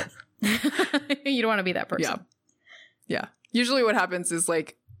 That's not good. You don't want to be that person. Yeah. Usually what happens is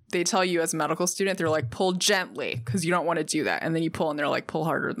like they tell you as a medical student, they're like, pull gently because you don't want to do that. And then you pull and they're like, pull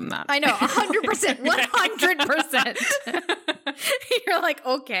harder than that. I know, 100%, 100%. You're like,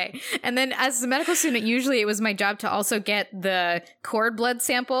 okay. And then as a medical student, usually it was my job to also get the cord blood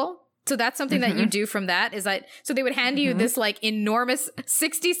sample. So that's something that you do from that is that, so they would hand you this like enormous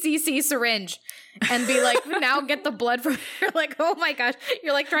 60cc syringe and be like, now get the blood from, you're like, oh my gosh,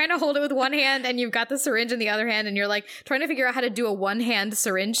 you're like trying to hold it with one hand and you've got the syringe in the other hand and you're like trying to figure out how to do a one-hand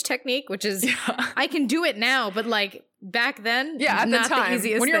syringe technique, which is, I can do it now, but like back then, at not the time, the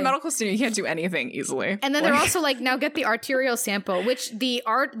easiest when you're thing. a medical student, you can't do anything easily. And then they're also like, now get the arterial sample, which the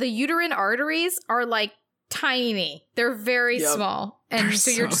uterine arteries are like tiny. They're very small. And They're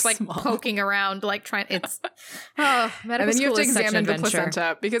so you're just like small. Poking around, like trying, medical and then you have to examine the adventure.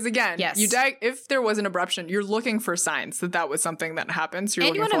 placenta because again, Yes. if there was an abruption, you're looking for signs that was something that happened. So you're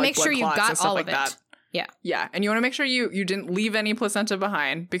And you looking want for to make like sure blood you clots and got stuff all like of it. that. Yeah. Yeah. And you want to make sure you didn't leave any placenta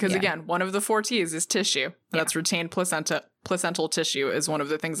behind because again, one of the 4 T's is tissue. That's retained placenta. Placental tissue is one of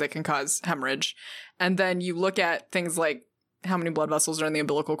the things that can cause hemorrhage. And then you look at things like how many blood vessels are in the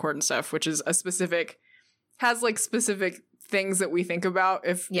umbilical cord and stuff, which is specific things that we think about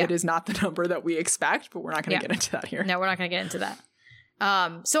if it is not the number that we expect, but we're not going to get into that here. No, we're not going to get into that.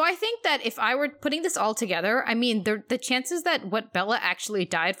 So I think that if I were putting this all together, I mean, the chances that what Bella actually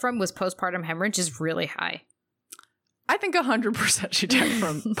died from was postpartum hemorrhage is really high. I think 100% she died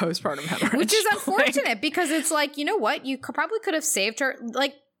from postpartum hemorrhage. Which is unfortunate because it's like, you know what? You probably could have saved her.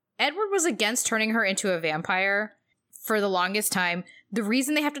 Like, Edward was against turning her into a vampire for the longest time. The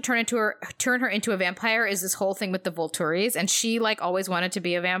reason they have to turn her into a vampire is this whole thing with the Volturis, and she like always wanted to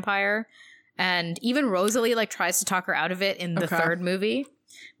be a vampire. And even Rosalie like tries to talk her out of it in the third movie.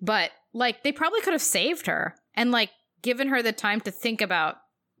 But like they probably could have saved her and like given her the time to think about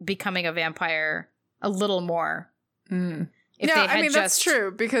becoming a vampire a little more. That's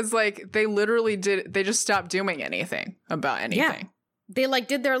true because like they literally they just stopped doing anything about anything. Yeah. They like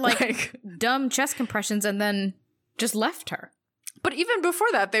did their like dumb chest compressions and then just left her. But even before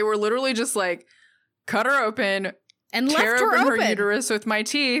that, they were literally just like cut her open and tear left open her uterus with my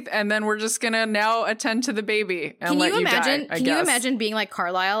teeth, and then we're just gonna now attend to the baby and let you die. Can you imagine being like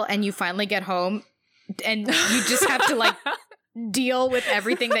Carlisle and you finally get home and you just have to like deal with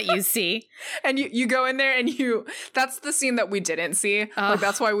everything that you see? And you go in there and that's the scene that we didn't see. Like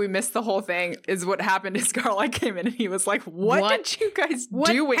that's why we missed the whole thing. Is what happened is Carlisle came in and he was like, what did you guys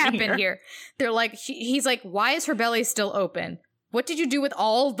do what happened here? They're like, he's like, why is her belly still open? What did you do with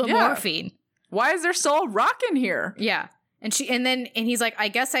all the morphine? Why is there still a rock in here? Yeah. And he's like, I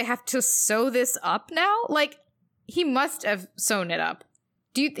guess I have to sew this up now? Like, he must have sewn it up.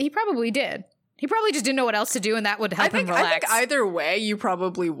 He probably did. He probably just didn't know what else to do, and that would help him relax. I think either way, you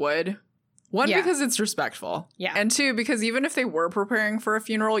probably would. One, because it's respectful. Yeah. And two, because even if they were preparing for a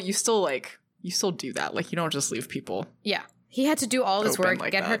funeral, you still do that. Like, you don't just leave people. Yeah. He had to do all this work,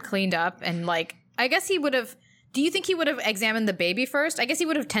 get her cleaned up, and like, I guess he would have... Do you think he would have examined the baby first? I guess he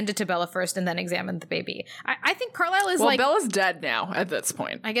would have tended to Bella first and then examined the baby. I think Carlisle is like... Well, Bella's dead now at this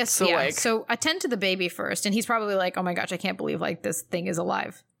point. I guess, so yeah. So attend to the baby first. And he's probably like, oh my gosh, I can't believe like this thing is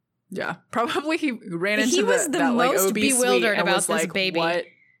alive. Yeah. Probably he ran into the that most like, bewildered about this like, baby. What?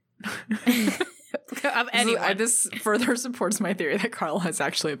 Of anyone. This further supports my theory that Carl is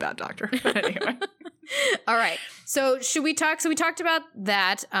actually a bad doctor. But anyway. All right. So should we talk? So we talked about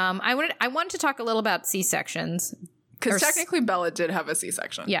that. I wanted to talk a little about C-sections. Because technically Bella did have a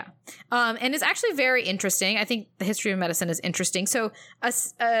C-section. Yeah. And it's actually very interesting. I think the history of medicine is interesting. So a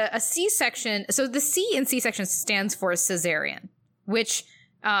C-section, so the C in C-section stands for cesarean, which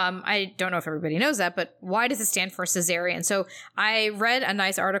I don't know if everybody knows that, but why does it stand for cesarean? So I read a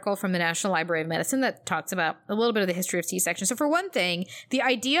nice article from the National Library of Medicine that talks about a little bit of the history of C-section. So for one thing, the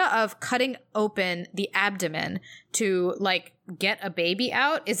idea of cutting open the abdomen to like get a baby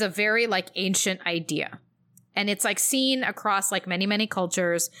out is a very like ancient idea. And it's like seen across like many, many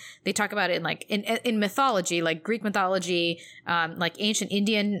cultures. They talk about it in like in mythology, like Greek mythology, like ancient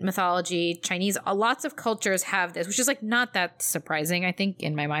Indian mythology, Chinese. Lots of cultures have this, which is like not that surprising. I think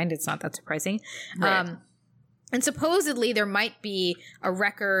in my mind, it's not that surprising. Right. And supposedly there might be a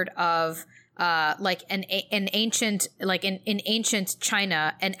record of like an ancient, like in ancient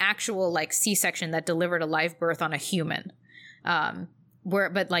China, an actual like C-section that delivered a live birth on a human.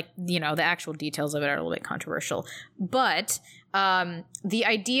 But like, you know, the actual details of it are a little bit controversial. But the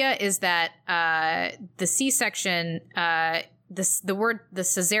idea is that the C-section, the word, the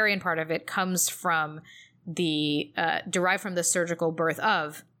cesarean part of it comes from derived from the surgical birth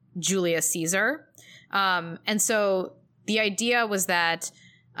of Julius Caesar. And so the idea was that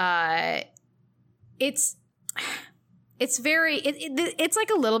it's like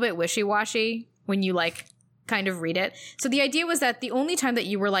a little bit wishy-washy when you like kind of read it. So the idea was that the only time that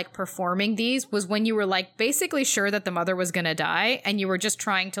you were like performing these was when you were like basically sure that the mother was going to die and you were just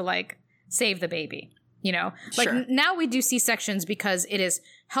trying to like save the baby, you know? Like now we do C-sections because it is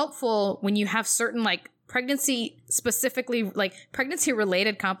helpful when you have certain like pregnancy, specifically like pregnancy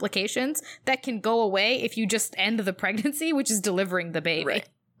related complications that can go away if you just end the pregnancy, which is delivering the baby.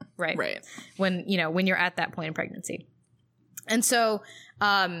 Right. When, you know, when you're at that point in pregnancy. And so,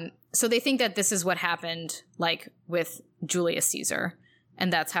 so they think that this is what happened, like, with Julius Caesar,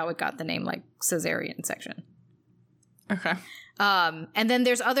 and that's how it got the name, like, cesarean section. Okay. And then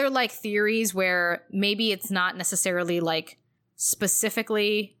there's other like theories where maybe it's not necessarily like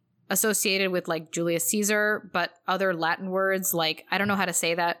specifically associated with like Julius Caesar, but other Latin words like, I don't know how to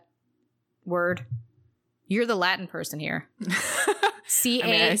say that word. You're the Latin person here. C-A.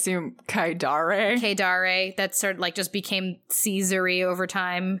 I assume caedare. Caedare. That sort of like just became Caesare over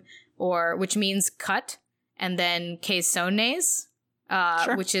time, or which means cut. And then caesones,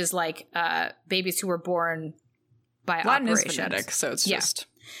 sure. Which is like babies who were born by Latin operations. Is phonetic, so it's just...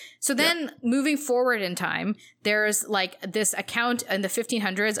 So then moving forward in time, there's like this account in the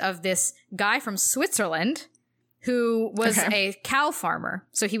 1500s of this guy from Switzerland who was a cow farmer.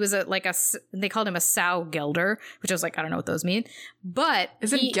 So he was they called him a sow gelder, which I was like, I don't know what those mean. But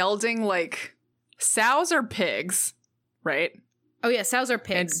isn't gelding like sows are pigs, right? Oh yeah, sows are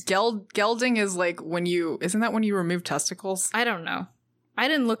pigs. And gelding is like isn't that when you remove testicles? I don't know. I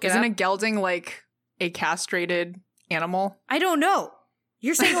didn't look it up. Isn't a gelding like a castrated animal? I don't know.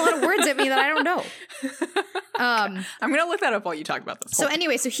 You're saying a lot of words at me that I don't know. I'm gonna look that up while you talk about this. So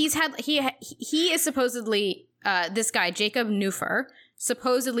anyway, so he is supposedly this guy Jacob Neuffer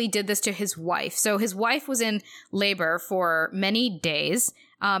supposedly did this to his wife. So his wife was in labor for many days,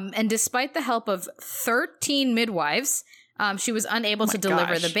 and despite the help of 13 midwives, she was unable to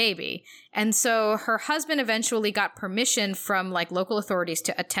deliver the baby. And so her husband eventually got permission from like local authorities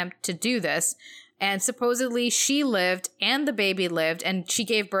to attempt to do this. And supposedly she lived and the baby lived, and she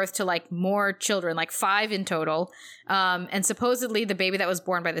gave birth to like more children, like 5 in total. And supposedly the baby that was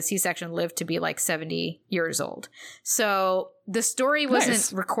born by the C-section lived to be like 70 years old. So the story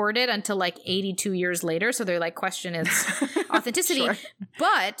wasn't recorded until like 82 years later. So they're like question its authenticity. Sure.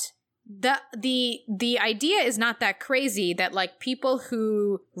 But the idea is not that crazy that like people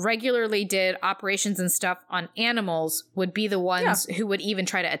who regularly did operations and stuff on animals would be the ones who would even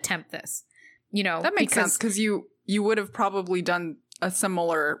try to attempt this. You know, that makes sense because you would have probably done a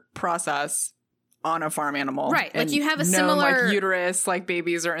similar process on a farm animal, right? Like you have a similar like uterus, like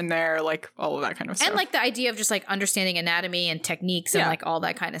babies are in there, like all of that kind of stuff, and like the idea of just like understanding anatomy and techniques and like all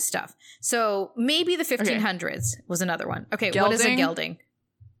that kind of stuff. So maybe the 1500s was another one. Okay, gelding, what is a gelding?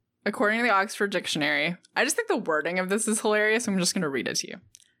 According to the Oxford Dictionary, I just think the wording of this is hilarious. I'm just going to read it to you.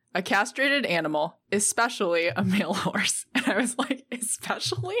 A castrated animal, especially a male horse. And I was like,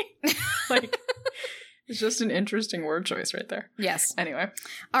 especially? Like, it's just an interesting word choice right there. Yes. Anyway.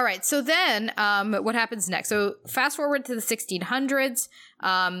 All right. So then what happens next? So fast forward to the 1600s.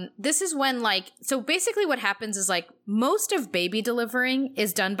 This is when so basically what happens is like most of baby delivering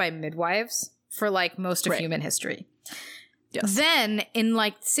is done by midwives for like most of human history. Yes. Then in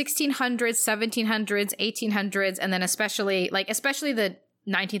like 1600s, 1700s, 1800s, and then especially the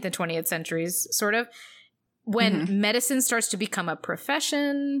 19th and 20th centuries, sort of, when medicine starts to become a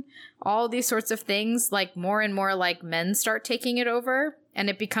profession, all these sorts of things, like more and more like men start taking it over, and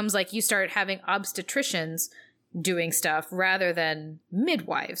it becomes like you start having obstetricians doing stuff rather than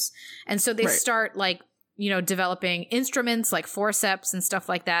midwives. And so they start like, developing instruments like forceps and stuff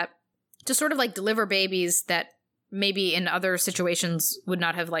like that to sort of like deliver babies that maybe in other situations would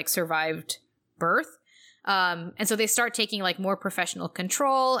not have like survived birth. And so they start taking like more professional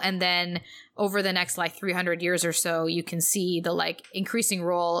control. And then over the next like 300 years or so, you can see the like increasing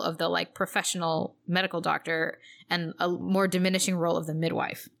role of the like professional medical doctor and a more diminishing role of the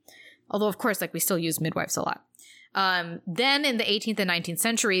midwife. Although, of course, like we still use midwives a lot. Then in the 18th and 19th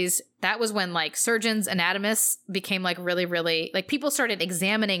centuries, that was when like surgeons, anatomists became like really, really like people started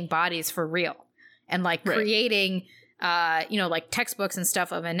examining bodies for real and like creating like textbooks and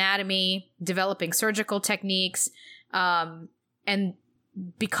stuff of anatomy, developing surgical techniques. And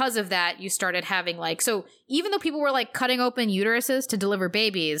because of that, you started having like, so even though people were like cutting open uteruses to deliver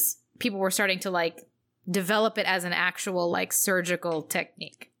babies, people were starting to like develop it as an actual like surgical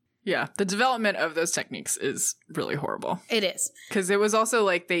technique. Yeah. The development of those techniques is really horrible. It is. Because it was also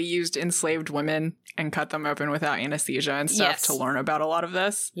like they used enslaved women and cut them open without anesthesia and stuff to learn about a lot of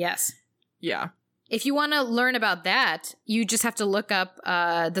this. Yes. Yeah. If you want to learn about that, you just have to look up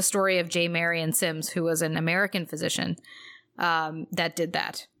the story of J. Marion Sims, who was an American physician that did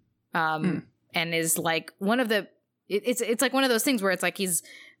that, and is like one of the. It's like one of those things where it's like he's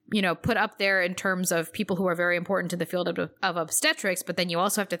put up there in terms of people who are very important to the field of obstetrics, but then you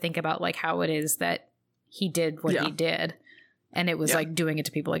also have to think about like how it is that he did what he did. And it was like doing it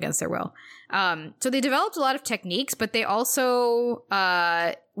to people against their will. So they developed a lot of techniques, but they also,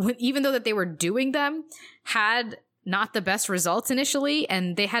 even though that they were doing them, had not the best results initially.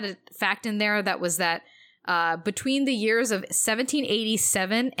 And they had a fact in there that was that between the years of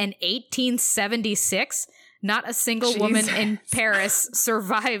 1787 and 1876, Not a single woman in Paris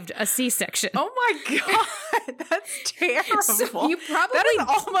survived a C-section. Oh my God, that's terrible. So you probably that is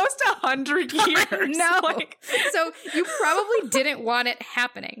almost 100 years. No, so you probably didn't want it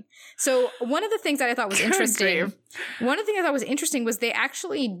happening. So one of the things that I thought was interesting. One of the things I thought was interesting was they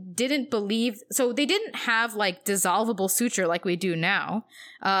actually didn't believe. So they didn't have like dissolvable suture like we do now.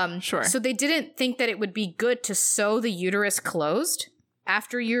 Sure. So they didn't think that it would be good to sew the uterus closed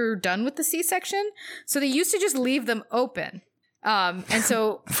after you're done with the C-section. So they used to just leave them open. And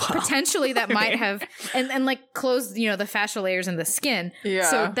so potentially that might have, and like close, the fascial layers in the skin. Yeah.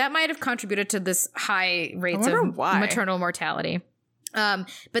 So that might have contributed to this high rates of maternal mortality.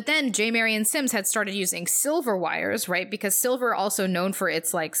 But then J. Marion Sims had started using silver wires, right? Because silver also known for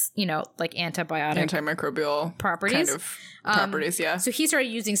its like antibiotic, antimicrobial properties. Kind of properties, yeah. So he started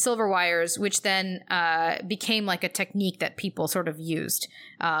using silver wires, which then became like a technique that people sort of used.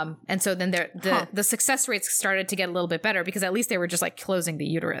 And so then the success rates started to get a little bit better because at least they were just like closing the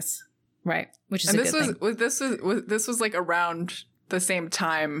uterus, right? Which is a good thing. This was like around the same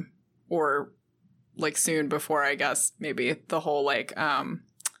time or like soon before, I guess, maybe the whole like oh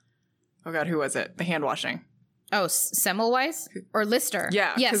god, who was it? The hand washing. Oh, Semmelweis or Lister?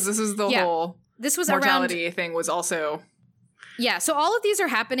 Yeah, because this is the whole this was mortality around, thing was also. Yeah, so all of these are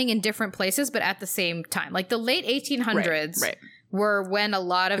happening in different places, but at the same time. Like the late 1800s were when a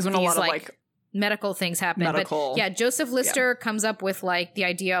lot of these like medical things happen. But yeah, Joseph Lister comes up with like the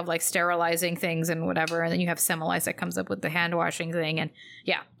idea of like sterilizing things and whatever, and then you have Semmelweis that comes up with the hand washing thing, and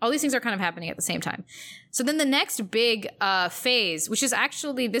yeah, all these things are kind of happening at the same time. So then the next big phase, which is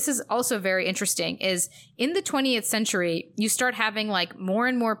actually, this is also very interesting, is in the 20th century, you start having like more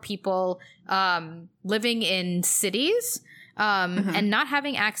and more people living in cities and not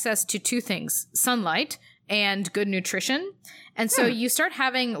having access to two things: sunlight and good nutrition. And so you start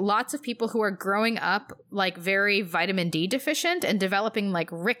having lots of people who are growing up like very vitamin D deficient and developing like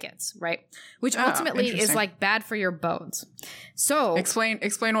rickets, right? Which ultimately is like bad for your bones. So explain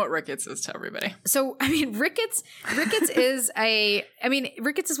what rickets is to everybody. So, I mean, rickets is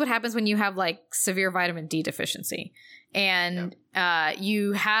rickets is what happens when you have like severe vitamin D deficiency. And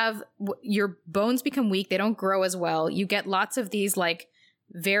you have your bones become weak. They don't grow as well. You get lots of these like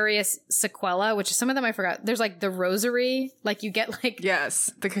various sequela, which some of them I forgot. There's like the rosary, like you get like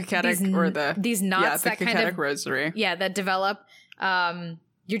the cachetic these knots that kind of rosary. Yeah, that develop.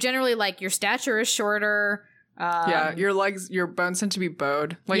 You're generally like your stature is shorter. Your legs, your bones tend to be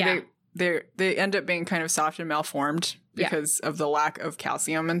bowed. Like they end up being kind of soft and malformed because of the lack of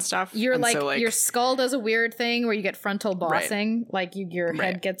calcium and stuff. You're your skull does a weird thing where you get frontal bossing, like your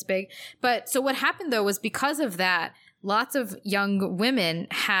head gets big. But so what happened though was because of that, lots of young women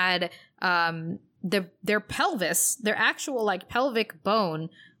had their pelvis, their actual like pelvic bone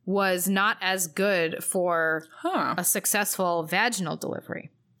was not as good for a successful vaginal delivery.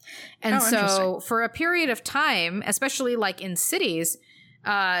 And so for a period of time, especially like in cities,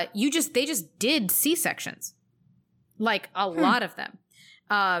 they just did C-sections. Like a lot of them.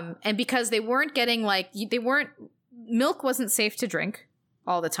 And because they weren't getting milk wasn't safe to drink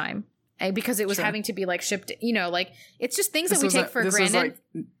all the time. Because it was having to be like shipped, like it's just things that we take for granted.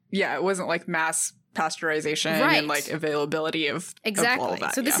 It wasn't like mass pasteurization and like availability of all of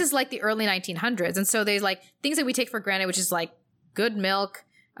that. So this is like the early 1900s. And so there's like things that we take for granted, which is like good milk,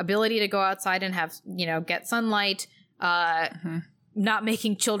 ability to go outside and have, get sunlight, not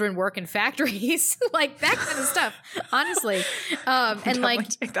making children work in factories, like that kind of stuff, honestly. And like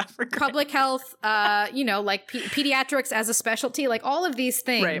public health, like pediatrics as a specialty, like all of these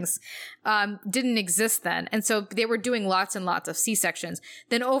things didn't exist then. And so they were doing lots and lots of C-sections.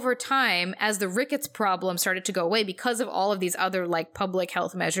 Then over time, as the rickets problem started to go away because of all of these other like public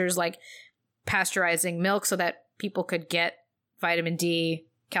health measures, like pasteurizing milk so that people could get vitamin D,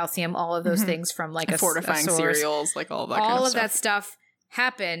 calcium, all of those things from like fortifying cereals, like all of that kind of stuff. All of that stuff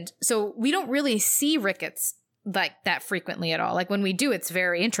happened. So we don't really see rickets like that frequently at all. Like when we do, it's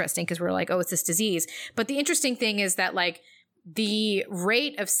very interesting because we're like, oh, it's this disease. But the interesting thing is that like the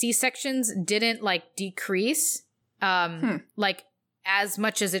rate of C-sections didn't like decrease like as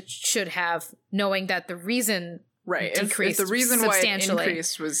much as it should have, knowing that the reason decreased if the reason why it substantially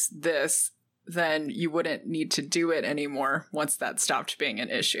increased was this, then you wouldn't need to do it anymore once that stopped being an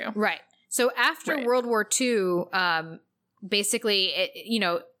issue. Right. So after World War II, basically,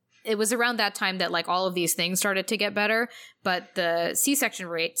 it was around that time that like all of these things started to get better, but the C-section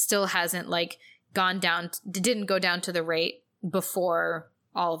rate still hasn't like didn't go down to the rate before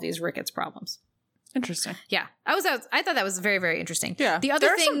all of these rickets problems. Interesting. Yeah. I thought that was very, very interesting. Yeah. The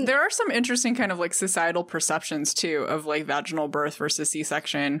other thing, there are some interesting kind of like societal perceptions too of like vaginal birth versus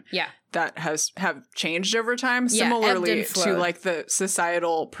C-section. Yeah. That have changed over time. Yeah, Similarly to like the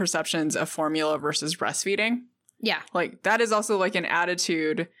societal perceptions of formula versus breastfeeding. Yeah. Like that is also like an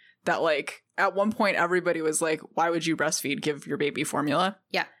attitude that like at one point everybody was like, why would you breastfeed? Give your baby formula.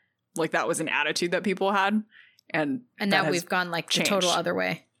 Yeah. Like that was an attitude that people had. And now we've gone like the total other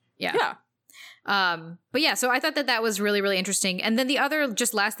way. Yeah. Yeah. But yeah, so I thought that was really, really interesting. And then the other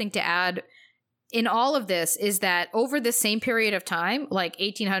just last thing to add in all of this is that over the same period of time, like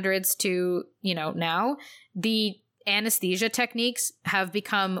 1800s to, now, the anesthesia techniques have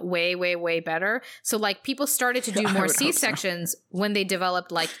become way, way, way better. So like people started to do more C-sections when they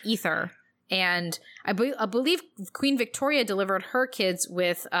developed like ether. And I believe Queen Victoria delivered her kids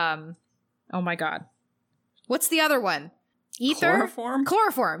with, oh my God, what's the other one? Ether?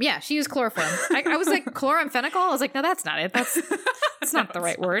 Chloroform. Yeah, she used chloroform. I was like, chloramphenicol? I was like, no, that's not it. That's not the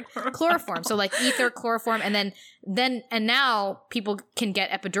right word. Chloroform. So like ether, chloroform, and then now people can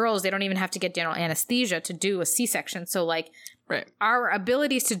get epidurals. They don't even have to get general anesthesia to do a C-section. So like our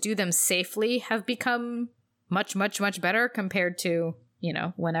abilities to do them safely have become much, much, much better compared to,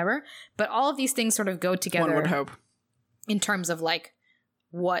 whenever. But all of these things sort of go together. One would hope. In terms of like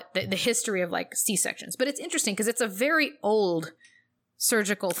what the history of like C-sections. But it's interesting because it's a very old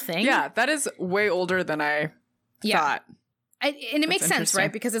surgical thing. Yeah, that is way older than I thought. And it makes sense,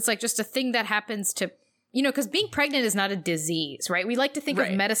 right? Because it's like just a thing that happens to, because being pregnant is not a disease, right? We like to think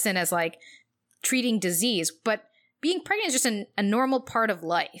of medicine as like treating disease, but being pregnant is just a normal part of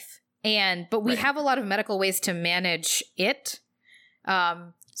life. But we have a lot of medical ways to manage it.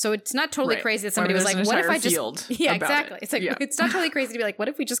 So it's not totally crazy that somebody was like, what if I just... Yeah, exactly. It's like, it's not totally crazy to be like, what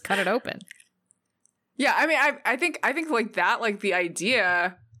if we just cut it open? Yeah, I mean, I think like that, like the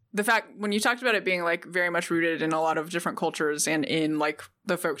idea, the fact when you talked about it being like very much rooted in a lot of different cultures and in like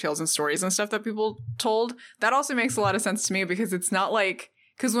the folktales and stories and stuff that people told, that also makes a lot of sense to me because it's not like,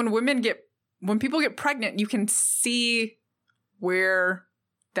 because when people get pregnant, you can see where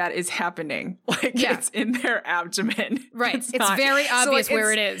that is happening. Like it's in their abdomen. Right. It's very obvious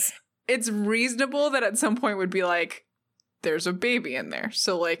where it is. It's reasonable that at some point would be like, there's a baby in there.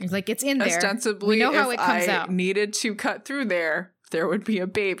 So like it's in there. Ostensibly, we know how it comes I out. Needed to cut through there would be a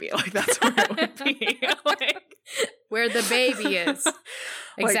baby. Like that's where it would be. Like, where the baby is.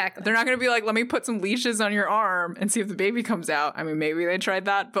 Exactly. Like, they're not going to be like, let me put some leashes on your arm and see if the baby comes out. I mean, maybe they tried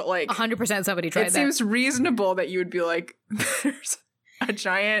that, but like 100% somebody tried that. It seems reasonable that you would be like, there's a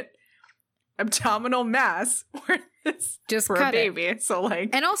giant abdominal mass where it's just for a baby. It. So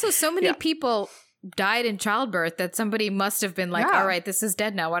like, and also so many people died in childbirth that somebody must have been like, all right, this is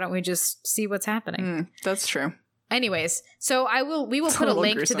dead now. Why don't we just see what's happening? That's true. Anyways, so we will put a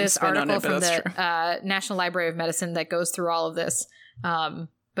link to this article from the National Library of Medicine that goes through all of this.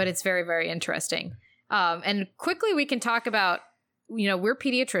 But it's very, very interesting. And quickly we can talk about, we're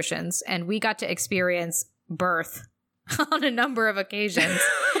pediatricians and we got to experience birth on a number of occasions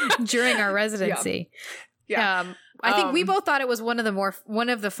during our residency. Yeah. I think we both thought it was one of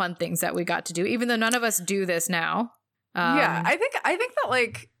the fun things that we got to do, even though none of us do this now. I think that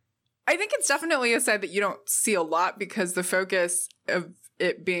like, I think it's definitely a side that you don't see a lot because the focus of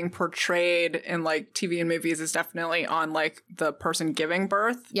it being portrayed in like TV and movies is definitely on like the person giving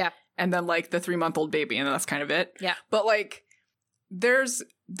birth. Yeah. And then like the 3-month-old baby, and that's kind of it. Yeah. But like there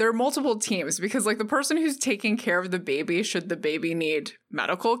are multiple teams because like the person who's taking care of the baby, should the baby need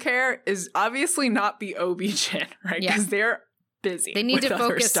medical care, is obviously not the OB-GYN, right? Because they're busy. They need to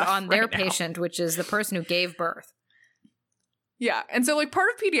focus on their patient, which is the person who gave birth. Yeah. And so like part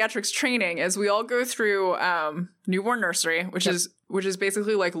of pediatrics training is we all go through newborn nursery, which is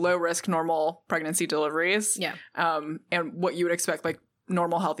basically like low risk normal pregnancy deliveries. Yeah. And what you would expect like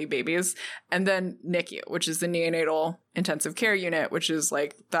normal healthy babies. And then NICU, which is the neonatal intensive care unit, which is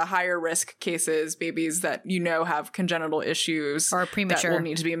like the higher risk cases, babies that have congenital issues or premature that will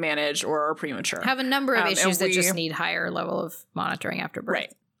need to be managed or are premature. Have a number of issues that just need higher level of monitoring after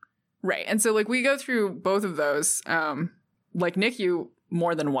birth. Right. And so like we go through both of those. Like NICU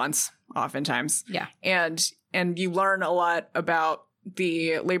more than once, oftentimes. Yeah. And you learn a lot about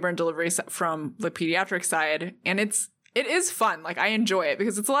the labor and delivery from the pediatric side. And it is fun. Like I enjoy it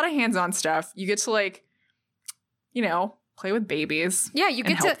because it's a lot of hands-on stuff. You get to like, play with babies. Yeah, you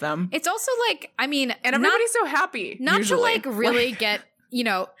get to help them. It's also like, I mean, and everybody's so happy. Not usually. To like really get,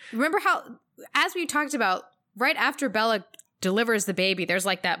 remember how, as we talked about, right after Bella delivers the baby, there's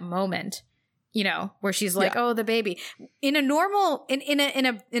like that moment. Where she's like, oh, the baby. In a normal, in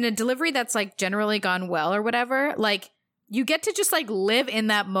a delivery that's like generally gone well or whatever, like you get to just like live in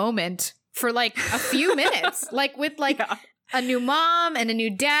that moment for like a few minutes, like with like a new mom and a new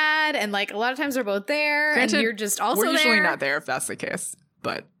dad, and like a lot of times they're both there. Granted, and you're just also we're usually there. not there if that's the case,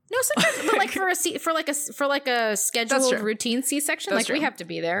 but no, sometimes, but like for like a scheduled routine C-section, like we have to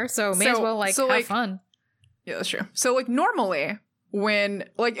be there, so may as well like have fun. Yeah, that's true. So like normally when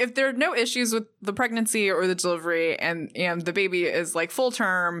like if there are no issues with the pregnancy or the delivery and the baby is like full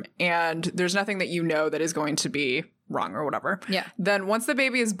term and there's nothing that you know that is going to be wrong or whatever. Yeah. Then once the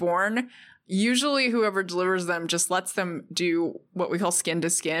baby is born, usually whoever delivers them just lets them do what we call skin to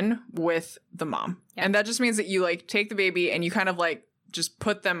skin with the mom. Yeah. And that just means that you like take the baby and you kind of like just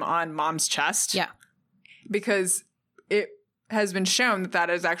put them on mom's chest. Yeah. Because it has been shown that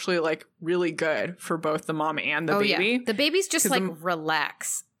is actually like really good for both the mom and the baby. Yeah. The babies just like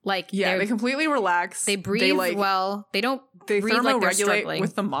relax. Like they completely relax. They breathe well. They don't they breathe like they're struggling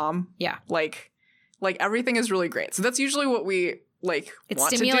with the mom. Yeah. Like everything is really great. So that's usually what we like it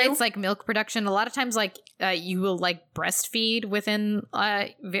want stimulates to do. Like milk production. A lot of times like you will like breastfeed within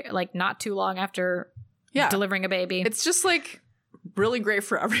like not too long after delivering a baby. It's just like really great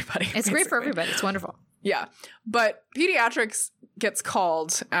for everybody. It's basically great for everybody. It's wonderful. Yeah. But pediatrics gets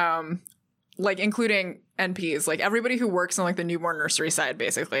called, like including NPs, like everybody who works on like the newborn nursery side,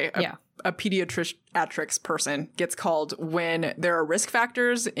 basically. A pediatrics person gets called when there are risk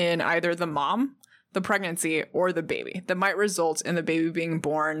factors in either the mom, the pregnancy, or the baby that might result in the baby being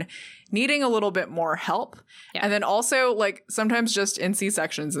born needing a little bit more help. Yeah. And then also like sometimes just in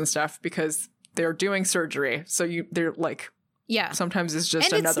C-sections and stuff because they're doing surgery. So they're like... Yeah. Sometimes it's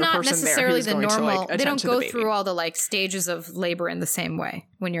just and another it's not person necessarily there who's the going normal. to, like, they don't go the through all the like stages of labor in the same way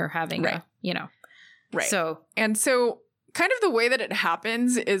when you're having a, you know. Right. So kind of the way that it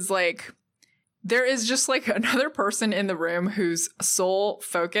happens is like there is just like another person in the room whose sole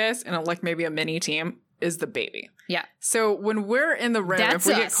focus and like maybe a mini team is the baby. Yeah. So when we're in the room, if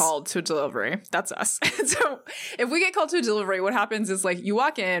we get called to delivery, that's us. So if we get called to delivery, what happens is like you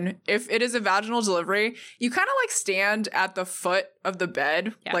walk in, if it is a vaginal delivery, you kind of like stand at the foot of the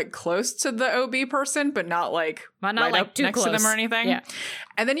bed, like close to the OB person, but not like right like up next to them or anything. Yeah.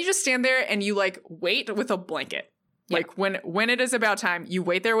 And then you just stand there and you like wait with a blanket. Like when it is about time, you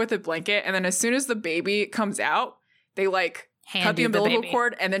wait there with a blanket. And then as soon as the baby comes out, they like cut the umbilical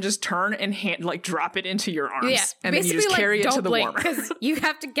cord and then just turn and drop it into your arms. Yeah. And then you just carry it to the warmer. Because you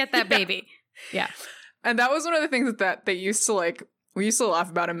have to get that baby. Yeah. And that was one of the things that they used to like, we used to laugh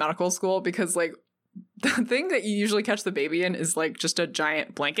about in medical school because like the thing that you usually catch the baby in is like just a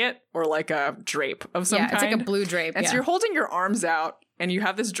giant blanket or like a drape of some kind. Yeah, it's like a blue drape. And so you're holding your arms out and you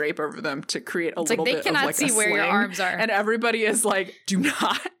have this drape over them to create a little bit of like a sling. They cannot see where your arms are. And everybody is like, do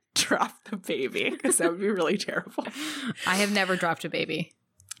not drop the baby because that would be really terrible. I have never dropped a baby.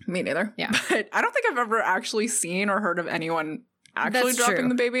 Me neither. Yeah. But I don't think I've ever actually seen or heard of anyone actually dropping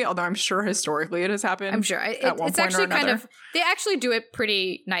the baby, although I'm sure historically it has happened. I'm sure. At one point actually or another. Kind of, they actually do it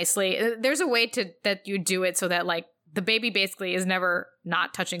pretty nicely. There's a way that you do it so that like the baby basically is never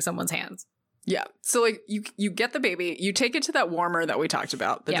not touching someone's hands. Yeah. So like you get the baby, you take it to that warmer that we talked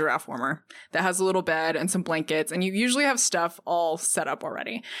about, the giraffe warmer that has a little bed and some blankets, and you usually have stuff all set up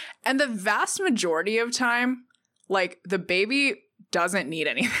already. And the vast majority of time, like the baby doesn't need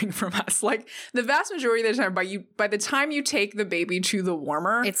anything from us. Like the vast majority of the time, by the time you take the baby to the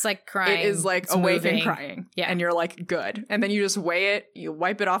warmer, it's like crying. It is like awake and crying. Yeah. And you're like, good. And then you just weigh it, you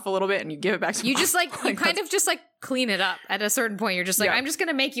wipe it off a little bit, and you give it back to you. Just like you kind of just like clean it up at a certain point. You're just like, I'm just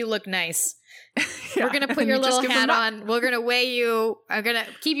gonna make you look nice. We're going to put your little hat on. We're going to weigh you. I'm going to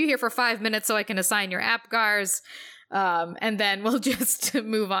keep you here for 5 minutes so I can assign your APGARs. And then we'll just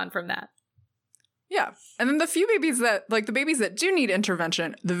move on from that. Yeah. And then the few babies that, like the babies that do need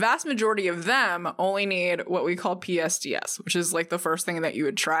intervention, the vast majority of them only need what we call PSDS, which is like the first thing that you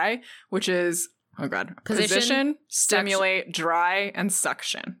would try, which is, oh God, position stimulate, dry, and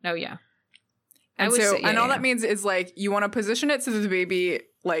suction. Oh, yeah. And all that means is like you want to position it so that the baby,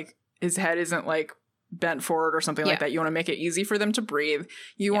 like, his head isn't like bent forward or something like that. You want to make it easy for them to breathe.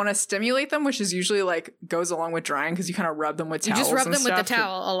 You want to stimulate them, which is usually like goes along with drying because you kind of rub them with towels. You just rub them with the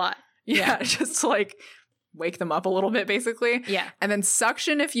towel a lot. Yeah, just to like wake them up a little bit basically. Yeah. And then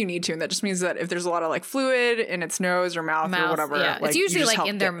suction if you need to. And that just means that if there's a lot of like fluid in its nose or mouth or whatever. Yeah. Like, it's usually like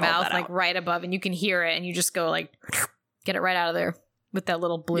in their mouth, like right above, and you can hear it and you just go like get it right out of there with that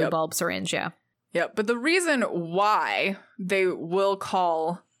little blue bulb syringe. Yeah. Yeah. But the reason why they will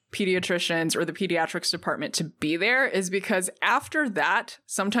call pediatricians or the pediatrics department to be there is because after that,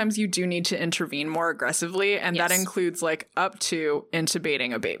 sometimes you do need to intervene more aggressively. And that includes like up to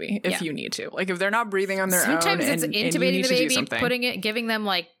intubating a baby if you need to. Like if they're not breathing on their own. Sometimes it's intubating the baby, giving them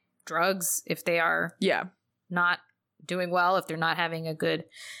like drugs if they are not doing well, if they're not having a good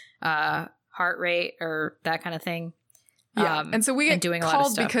heart rate or that kind of thing. Yeah. And so we get doing called a lot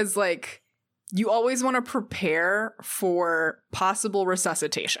of stuff because like you always want to prepare for possible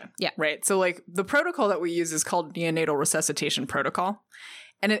resuscitation. Yeah. Right. So like the protocol that we use is called neonatal resuscitation protocol.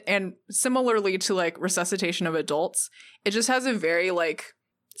 And similarly to like resuscitation of adults, it just has a very like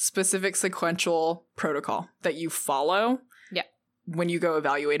specific sequential protocol that you follow. Yeah. When you go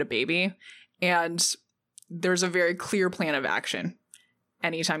evaluate a baby. And there's a very clear plan of action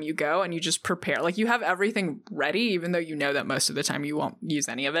anytime you go, and you just prepare. Like you have everything ready, even though you know that most of the time you won't use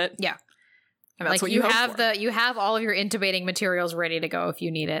any of it. Yeah. And that's like what you have for. You have all of your intubating materials ready to go if you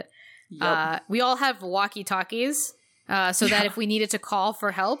need it. Yep. We all have walkie-talkies. So that if we needed to call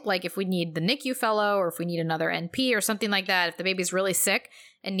for help, like if we need the NICU fellow or if we need another NP or something like that, if the baby's really sick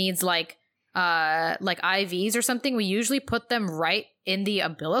and needs like IVs or something, we usually put them right in the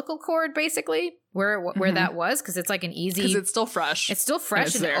umbilical cord, basically, where that was, because it's like an easy... Because it's still fresh. It's still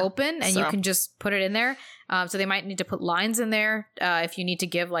fresh and open, and you can just put it in there. So they might need to put lines in there if you need to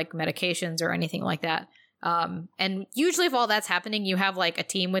give like medications or anything like that. And usually if all that's happening, you have like a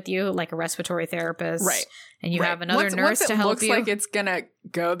team with you, like a respiratory therapist. Right. And you have another nurse to help you. Once it looks like it's going to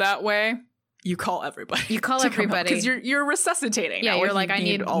go that way, you call everybody. You call everybody. Because you're resuscitating. Yeah, you're like, I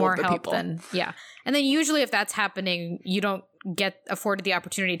need more help people. than, yeah. And then usually if that's happening, you don't get afforded the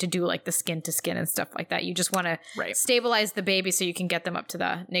opportunity to do like the skin to skin and stuff like that. You just want to stabilize the baby so you can get them up to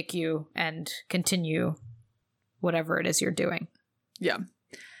the NICU and continue whatever it is you're doing. Yeah.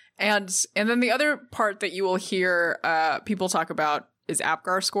 And then the other part that you will hear people talk about is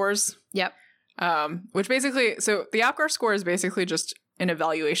APGAR scores. Yep. Which basically, so the APGAR score is basically just an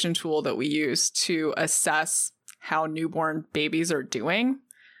evaluation tool that we use to assess how newborn babies are doing.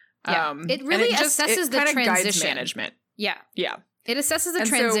 Yeah. It really assesses the transition. Guides management. Yeah. Yeah. It assesses the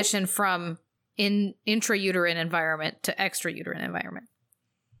transition from intrauterine environment to extrauterine environment.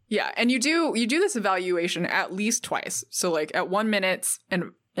 Yeah. And you do this evaluation at least twice. So like at 1 minute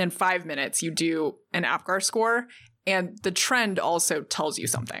and 5 minutes, you do an APGAR score, and the trend also tells you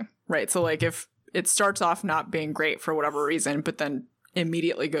something, right? So like if it starts off not being great for whatever reason, but then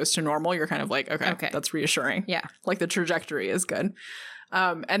immediately goes to normal, you're kind of like, okay. That's reassuring. Yeah. Like the trajectory is good.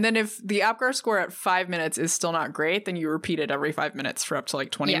 And then if the APGAR score at 5 minutes is still not great, then you repeat it every 5 minutes for up to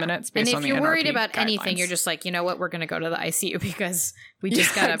like 20 minutes based on the NRP guidelines. And if you're worried about anything, you're just like, you know what, we're going to go to the ICU because we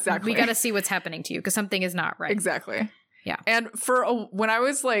just we got to see what's happening to you because something is not right. Exactly. Yeah. And when I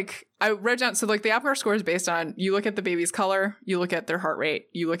was like, I wrote down, so like the APGAR score is based on, you look at the baby's color, you look at their heart rate,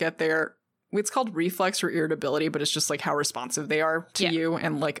 you look at their, it's called reflex or irritability, but it's just like how responsive they are to you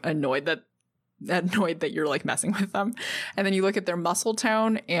and like annoyed that you're like messing with them. And then you look at their muscle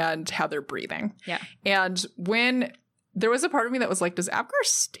tone and how they're breathing. Yeah. And when there was a part of me that was like, does APGAR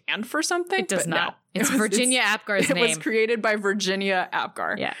stand for something? It does not. No. It's Virginia Apgar's name. It was created by Virginia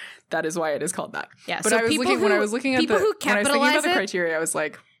Apgar. Yeah. That is why it is called that. Yeah. But so when I was looking at the criteria, I was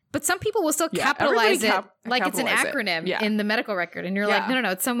like, but some people will still capitalize it like it's an acronym in the medical record. And you're like,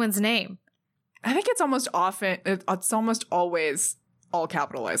 no, it's someone's name. I think it's almost always all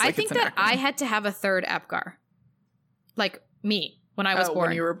capitalized. Like I think that I had to have a third APGAR. Like me. When I was born.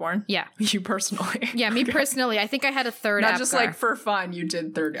 When you were born? Yeah. You personally? Yeah, me personally. I think I had a third APGAR. Not just like for fun, you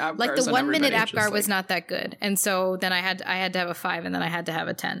did third APGARs. Like the 1 minute APGAR was not that good. And so then I had to have a 5 and then I had to have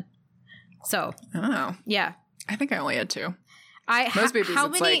a 10. So. Oh. Yeah. I think I only had 2. Most babies, how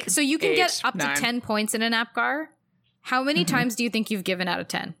many? Like so you can 8, get up 9. to 10 points in an APGAR. How many times do you think you've given out of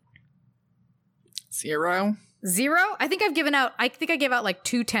 10? 0. 0? I think I gave out like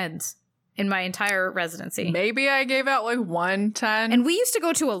 2 10s. In my entire residency. Maybe I gave out like 1 10. And we used to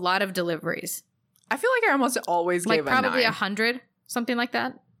go to a lot of deliveries. I feel like I almost always gave like probably 100, something like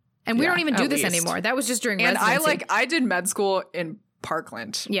that. And we don't even do this anymore. That was just during residency. And I did med school in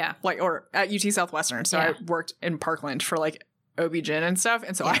Parkland. Yeah. Like, or at UT Southwestern. So I worked in Parkland for like OB-GYN and stuff.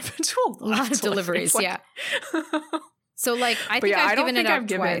 And so I've been to a lot of deliveries. Like, so like, I think I've given it out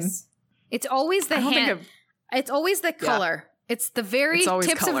twice. It's always the hand. It's always the color. It's the very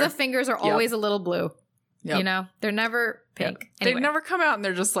tips of the fingers are always a little blue. Yep. You know, they're never pink. Yep. Anyway. They never come out and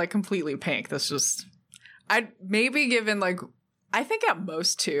they're just like completely pink. That's just, I'd maybe given like, I think at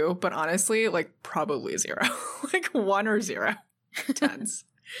most 2, but honestly, like probably 0. Like 1 or 0 10s.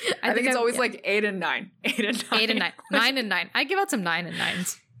 I think it's always like 8 and 9. 8 and 9. 8 and 9. 9 and 9. I give out some 9 and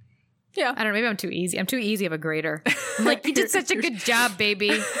 9s. Yeah. I don't know. Maybe I'm too easy. I'm too easy of a grader. I'm like, you did such a good job,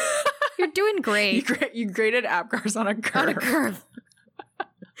 baby. You're doing great. You graded APGARs on a curve. On a curve.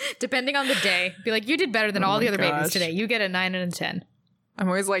 Depending on the day. Be like, you did better than all the other babies today. You get a 9 and a 10. I'm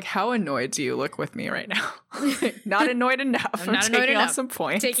always like, how annoyed do you look with me right now? Not annoyed enough. I'm not taking off some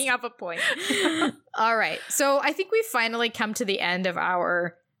points. Taking off a point. All right. So I think we've finally come to the end of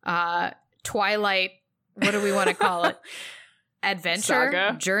our Twilight, what do we want to call it? Adventure?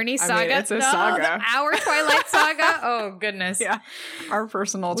 Saga. Journey saga? I mean, it's a saga. Our Twilight saga? Oh, goodness. Yeah. Our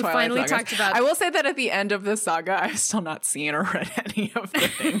personal Twilight finally sagas. talked about... I will say that at the end of the saga, I've still not seen or read any of the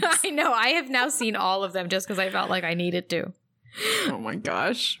things. I know. I have now seen all of them just because I felt like I needed to. Oh my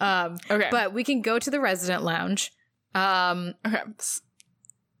gosh. Okay. But we can go to the Resident Lounge. Okay.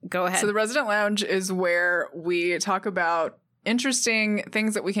 Go ahead. So the Resident Lounge is where we talk about interesting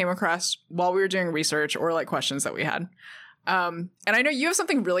things that we came across while we were doing research or like questions that we had. And I know you have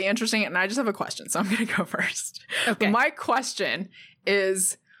something really interesting and I just have a question, so I'm going to go first. Okay. My question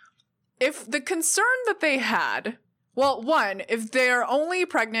is, if the concern that they had, well, one, if their only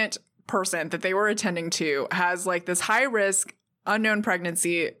pregnant person that they were attending to has like this high risk unknown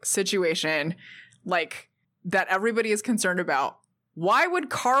pregnancy situation, like that everybody is concerned about, why would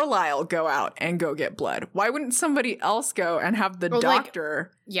Carlisle go out and go get blood? Why wouldn't somebody else go and have the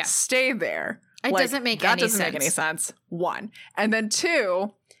doctor stay there? It doesn't make any sense. That doesn't make any sense, one. And then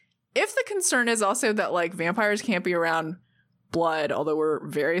two, if the concern is also that, like, vampires can't be around blood, although we're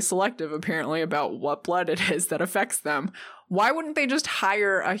very selective, apparently, about what blood it is that affects them, why wouldn't they just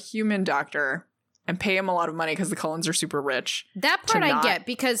hire a human doctor and pay him a lot of money because the Cullens are super rich? That part I get,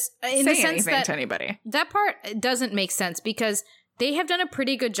 because in the sense that to anybody. That part doesn't make sense, because they have done a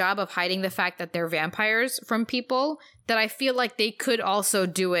pretty good job of hiding the fact that they're vampires from people, that I feel like they could also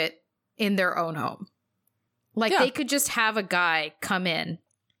do it in their own home. Like, they could just have a guy come in.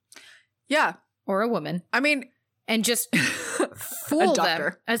 Yeah. Or a woman. I mean... And just fool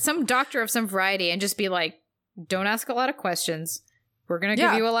them as some doctor of some variety and just be like, don't ask a lot of questions. We're going to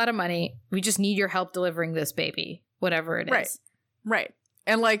give you a lot of money. We just need your help delivering this baby. Whatever it is. Right.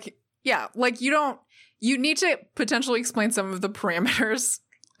 And like, yeah, like you need to potentially explain some of the parameters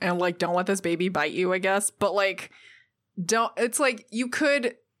and like, don't let this baby bite you, I guess. But like, it's like you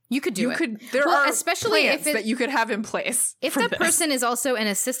could do it. There are especially plans that you could have in place. If that person is also an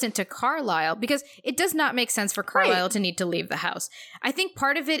assistant to Carlisle, because it does not make sense for Carlisle to need to leave the house. I think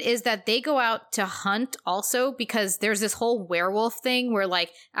part of it is that they go out to hunt also because there's this whole werewolf thing where,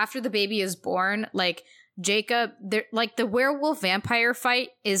 like, after the baby is born, like, Jacob, like, the werewolf vampire fight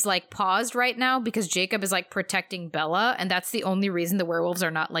is like paused right now because Jacob is like protecting Bella, and that's the only reason the werewolves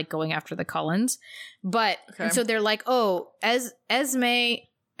are not like going after the Cullens. But and so they're like, oh, Esme,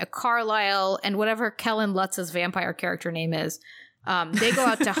 Carlisle, and whatever Kellen Lutz's vampire character name is, they go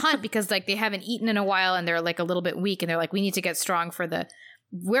out to hunt because like they haven't eaten in a while and they're like a little bit weak, and they're like, we need to get strong for the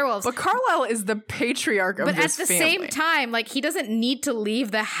werewolves. But Carlisle is the patriarch of this family. But at the same time, like, he doesn't need to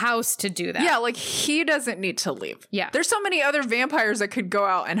leave the house to do that. Yeah, like, he doesn't need to leave. Yeah. There's so many other vampires that could go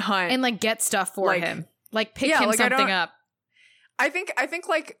out and hunt. And, like, get stuff for him. Like, pick him something up. I think,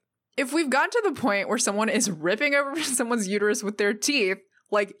 like, if we've gotten to the point where someone is ripping over someone's uterus with their teeth,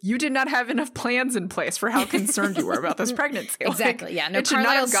 like, you did not have enough plans in place for how concerned you were about this pregnancy. Exactly, like, yeah. No, it should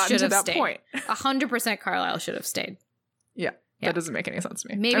not have gotten to that point. 100% Carlisle should have stayed. Yeah. That doesn't make any sense to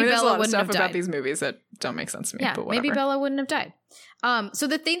me. Maybe Bella wouldn't have died. There's a lot of stuff about these movies that don't make sense to me, but whatever. Maybe Bella wouldn't have died. So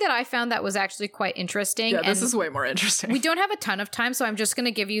the thing that I found that was actually quite interesting. Yeah, this is way more interesting. We don't have a ton of time, so I'm just going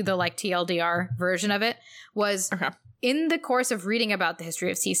to give you the like TLDR version of it. In the course of reading about the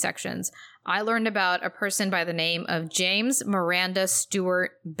history of C-sections, I learned about a person by the name of James Miranda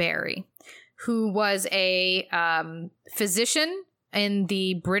Stewart Barry, who was a physician in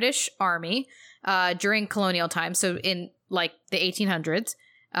the British Army during colonial times, so in like the 1800s,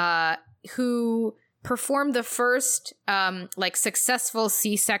 who performed the first like successful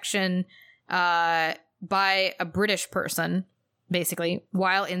C-section by a British person, basically,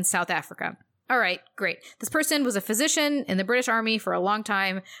 while in South Africa. All right, great. This person was a physician in the British Army for a long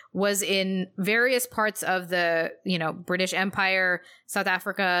time, was in various parts of the, British Empire, South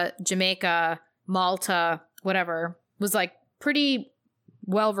Africa, Jamaica, Malta, whatever, was like pretty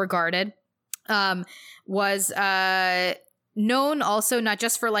well regarded. Was known also not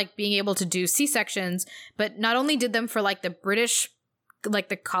just for like being able to do C-sections, but not only did them for like the British, like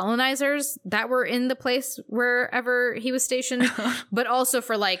the colonizers that were in the place wherever he was stationed, but also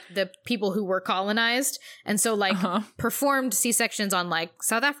for like the people who were colonized. And so like performed C-sections on like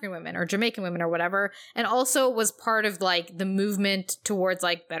South African women or Jamaican women or whatever. And also was part of like the movement towards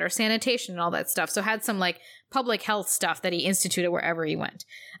like better sanitation and all that stuff. So had some like public health stuff that he instituted wherever he went.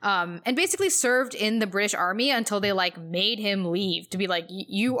 And basically served in the British Army until they like made him leave to be like,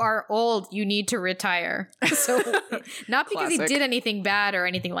 you are old, you need to retire. So not because he did anything bad or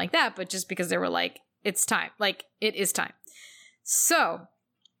anything like that, but just because they were like, it's time. Like, it is time. So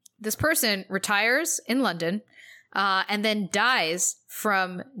this person retires in London and then dies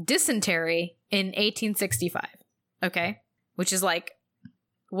from dysentery in 1865. Okay? Which is like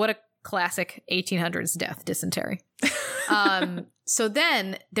What a classic 1800s death, dysentery. So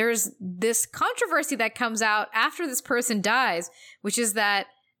then there's this controversy that comes out after this person dies, which is that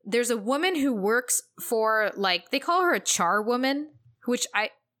there's a woman who works for, like, they call her a charwoman, which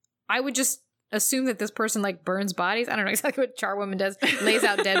I would just assume that this person, like, burns bodies. I don't know exactly what charwoman does. Lays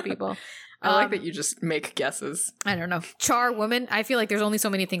out dead people. I like that you just make guesses. I don't know. Charwoman. I feel like there's only so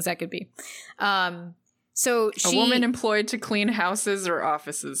many things that could be. So she, a woman employed to clean houses or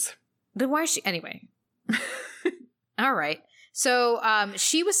offices. Then why is she anyway? All right. So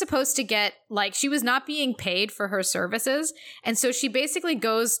she was supposed to get, like, she was not being paid for her services. And so she basically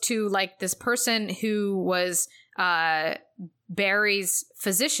goes to, like, this person who was Barry's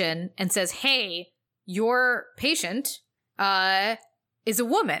physician and says, hey, your patient is a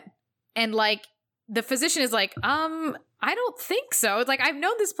woman. And, like, the physician is like, I don't think so. It's like, I've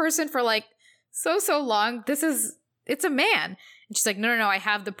known this person for, like, so long. It's a man. And she's like, no, I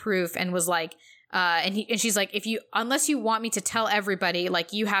have the proof. And was like, and she's like, unless you want me to tell everybody,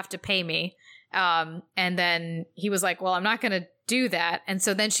 like, you have to pay me. And then he was like, well, I'm not going to do that. And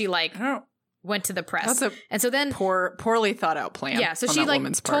so then she, like, went to the press. That's and so then poorly thought out plan. Yeah. So she, like,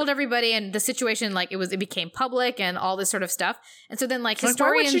 told everybody, and the situation, like, it became public and all this sort of stuff. And so then, like,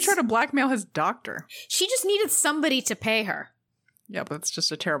 historians. Why would she try to blackmail his doctor? She just needed somebody to pay her. Yeah, but it's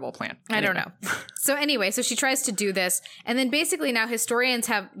just a terrible plan. Anyway. I don't know. So anyway, so she tries to do this. And then basically now historians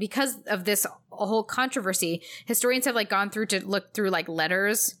have, because of this whole controversy, historians have, like, gone through to look through, like,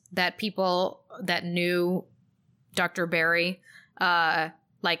 letters that people that knew Dr. Barry,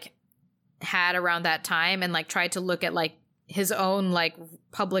 like, had around that time, and, like, tried to look at, like, his own, like,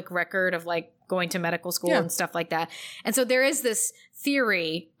 public record of, like, going to medical school and stuff like that. And so there is this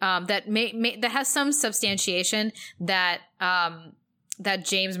theory that that has some substantiation that that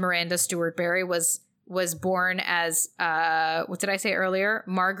James Miranda Stewart Barry was born as what did I say earlier?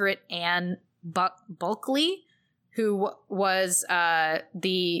 Margaret Ann Bulkley, who was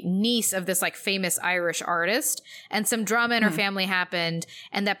the niece of this, like, famous Irish artist, and some drama in her family happened,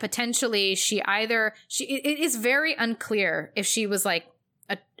 and that potentially it is very unclear if she was, like,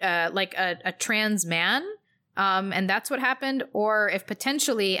 a trans man, and that's what happened, or if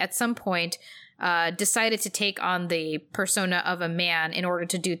potentially at some point decided to take on the persona of a man in order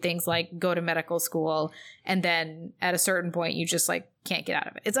to do things like go to medical school, and then at a certain point you just, like, can't get out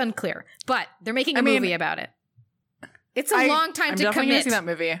of it. It's unclear, but they're making a movie about it. It's a long time to commit. I'm definitely gonna see that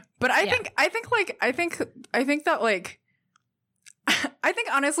movie, but I think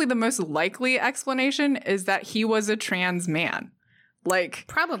honestly the most likely explanation is that he was a trans man. Like,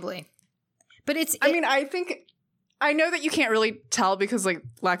 probably, but I know that you can't really tell because, like,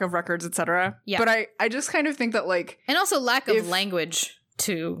 lack of records, etc. Yeah, but I just kind of think that, like, and also lack of language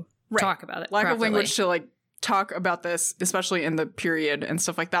to talk about it. Lack of language to, like, talk about this, especially in the period and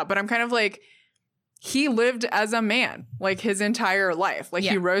stuff like that. But I'm kind of like, he lived as a man, like, his entire life. Like,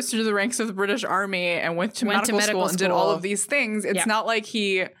 he rose through the ranks of the British Army and went to medical school and did all of these things. It's not like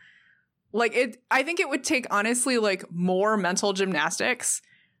he. Like, I think it would take, honestly, like, more mental gymnastics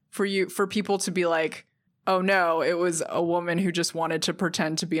for people to be like, oh no, it was a woman who just wanted to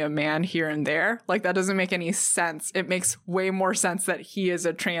pretend to be a man here and there. Like, that doesn't make any sense. It makes way more sense that he is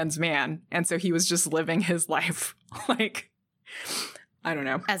a trans man, and so he was just living his life. Like, I don't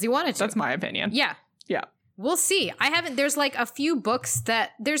know. As he wanted to. That's my opinion. Yeah. Yeah. We'll see. There's, like, a few books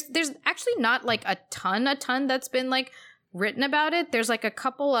that, there's actually not, like, a ton that's been, like, written about it. There's, like, a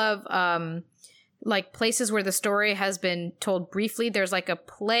couple of like, places where the story has been told briefly. There's, like, a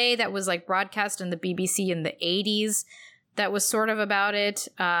play that was, like, broadcast in the BBC in the 80s that was sort of about it,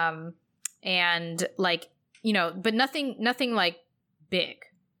 and, like, you know, but nothing like big.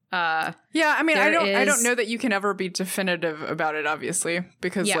 Yeah, I mean, I don't know that you can ever be definitive about it, obviously,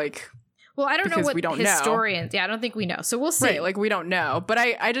 because like, well, I don't know what historians. Yeah, I don't think we know, so we'll see. Right, like, we don't know, but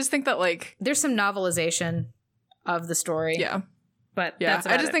I just think that, like, there's some novelization of the story. Yeah, but yeah, that's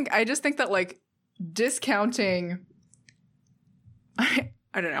about I just think that, like, discounting.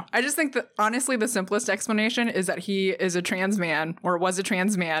 I don't know. I just think that, honestly, the simplest explanation is that he is a trans man, or was a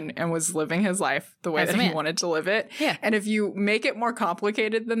trans man, and was living his life the way that he wanted to live it. Yeah. And if you make it more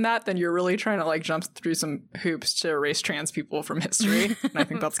complicated than that, then you're really trying to, like, jump through some hoops to erase trans people from history. And I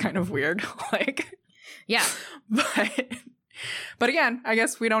think that's kind of weird. Like, yeah. But again, I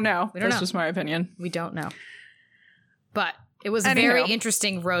guess we don't know. That's just my opinion. We don't know. But it was a very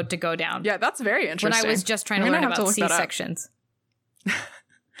interesting road to go down. Yeah, that's very interesting. When I was just trying to learn about C-sections.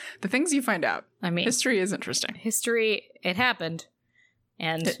 The things you find out. I mean, history is interesting. History, it happened.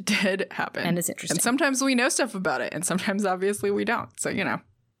 And it did happen. And it's interesting. And sometimes we know stuff about it, and sometimes, obviously, we don't. So, you know.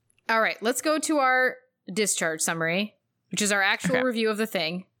 All right, let's go to our discharge summary. which is our actual review of the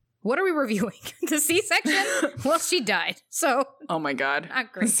thing. What are we reviewing? The C-section? Well, she died. So. Oh my God.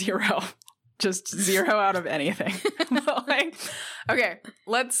 Not great. 0. Just 0 out of anything. Okay,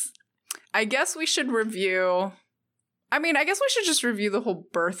 I guess we should review. I guess we should just review the whole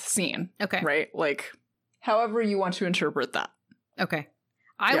birth scene. Okay. Right? Like, however you want to interpret that. Okay.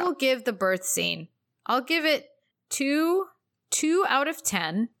 I will give the birth scene. I'll give it 2 out of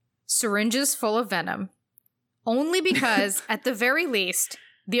 10 syringes full of venom. Only because, at the very least,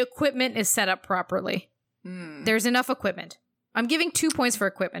 the equipment is set up properly. There's enough equipment. I'm giving 2 points for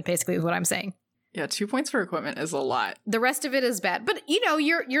equipment, basically, is what I'm saying. Yeah, 2 points for equipment is a lot. The rest of it is bad. But,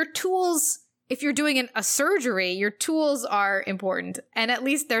 your tools, if you're doing a surgery, your tools are important. And at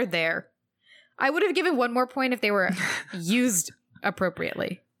least they're there. I would have given 1 more point if they were used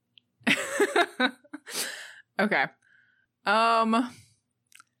appropriately. Okay.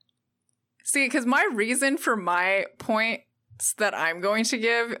 See, because my reason for my points that I'm going to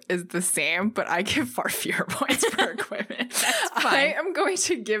give is the same, but I give far fewer points for equipment. That's fine. I am going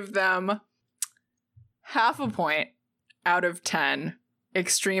to give them half a point out of 10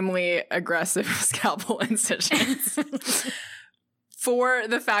 extremely aggressive scalpel incisions for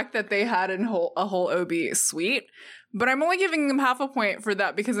the fact that they had a whole OB suite. But I'm only giving them half a point for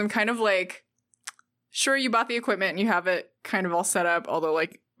that because I'm kind of like, sure, you bought the equipment and you have it kind of all set up, although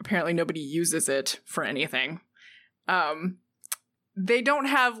like apparently nobody uses it for anything. They don't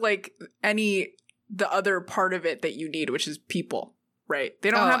have like the other part of it that you need, which is people, right?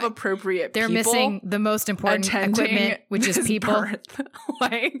 They don't have appropriate people. They're missing the most important equipment, which is people.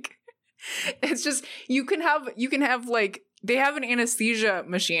 Like, it's just, you can have like, they have an anesthesia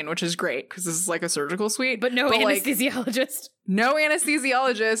machine, which is great because this is like a surgical suite. But no anesthesiologist. Like, no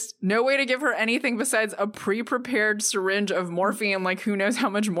anesthesiologist. No way to give her anything besides a pre-prepared syringe of morphine. Like, who knows how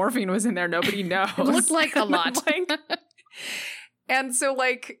much morphine was in there? Nobody knows. It looked like a lot. And so,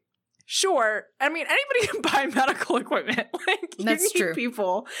 like, sure. Anybody can buy medical equipment. Like, that's you need true.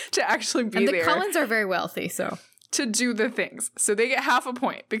 People to actually be there. And the Cullens are very wealthy, so. To do the things. So they get half a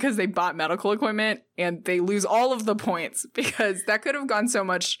point because they bought medical equipment, and they lose all of the points because that could have gone so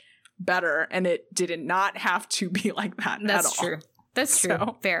much better, and it did not have to be like that at all. That's true. That's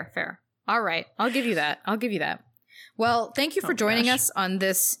true. Fair. All right. I'll give you that. Well, thank you for joining us on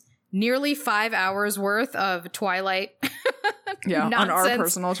this nearly 5 hours worth of Twilight on our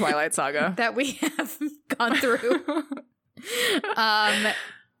personal Twilight saga that we have gone through.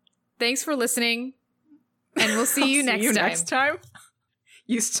 Thanks for listening. And we'll see you next time.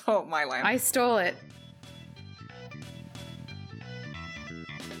 You stole my line. I stole it.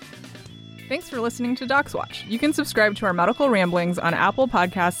 Thanks for listening to DocsWatch. You can subscribe to our medical ramblings on Apple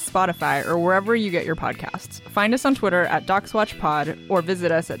Podcasts, Spotify, or wherever you get your podcasts. Find us on Twitter at DocsWatchPod or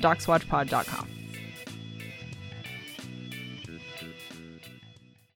visit us at DocsWatchPod.com.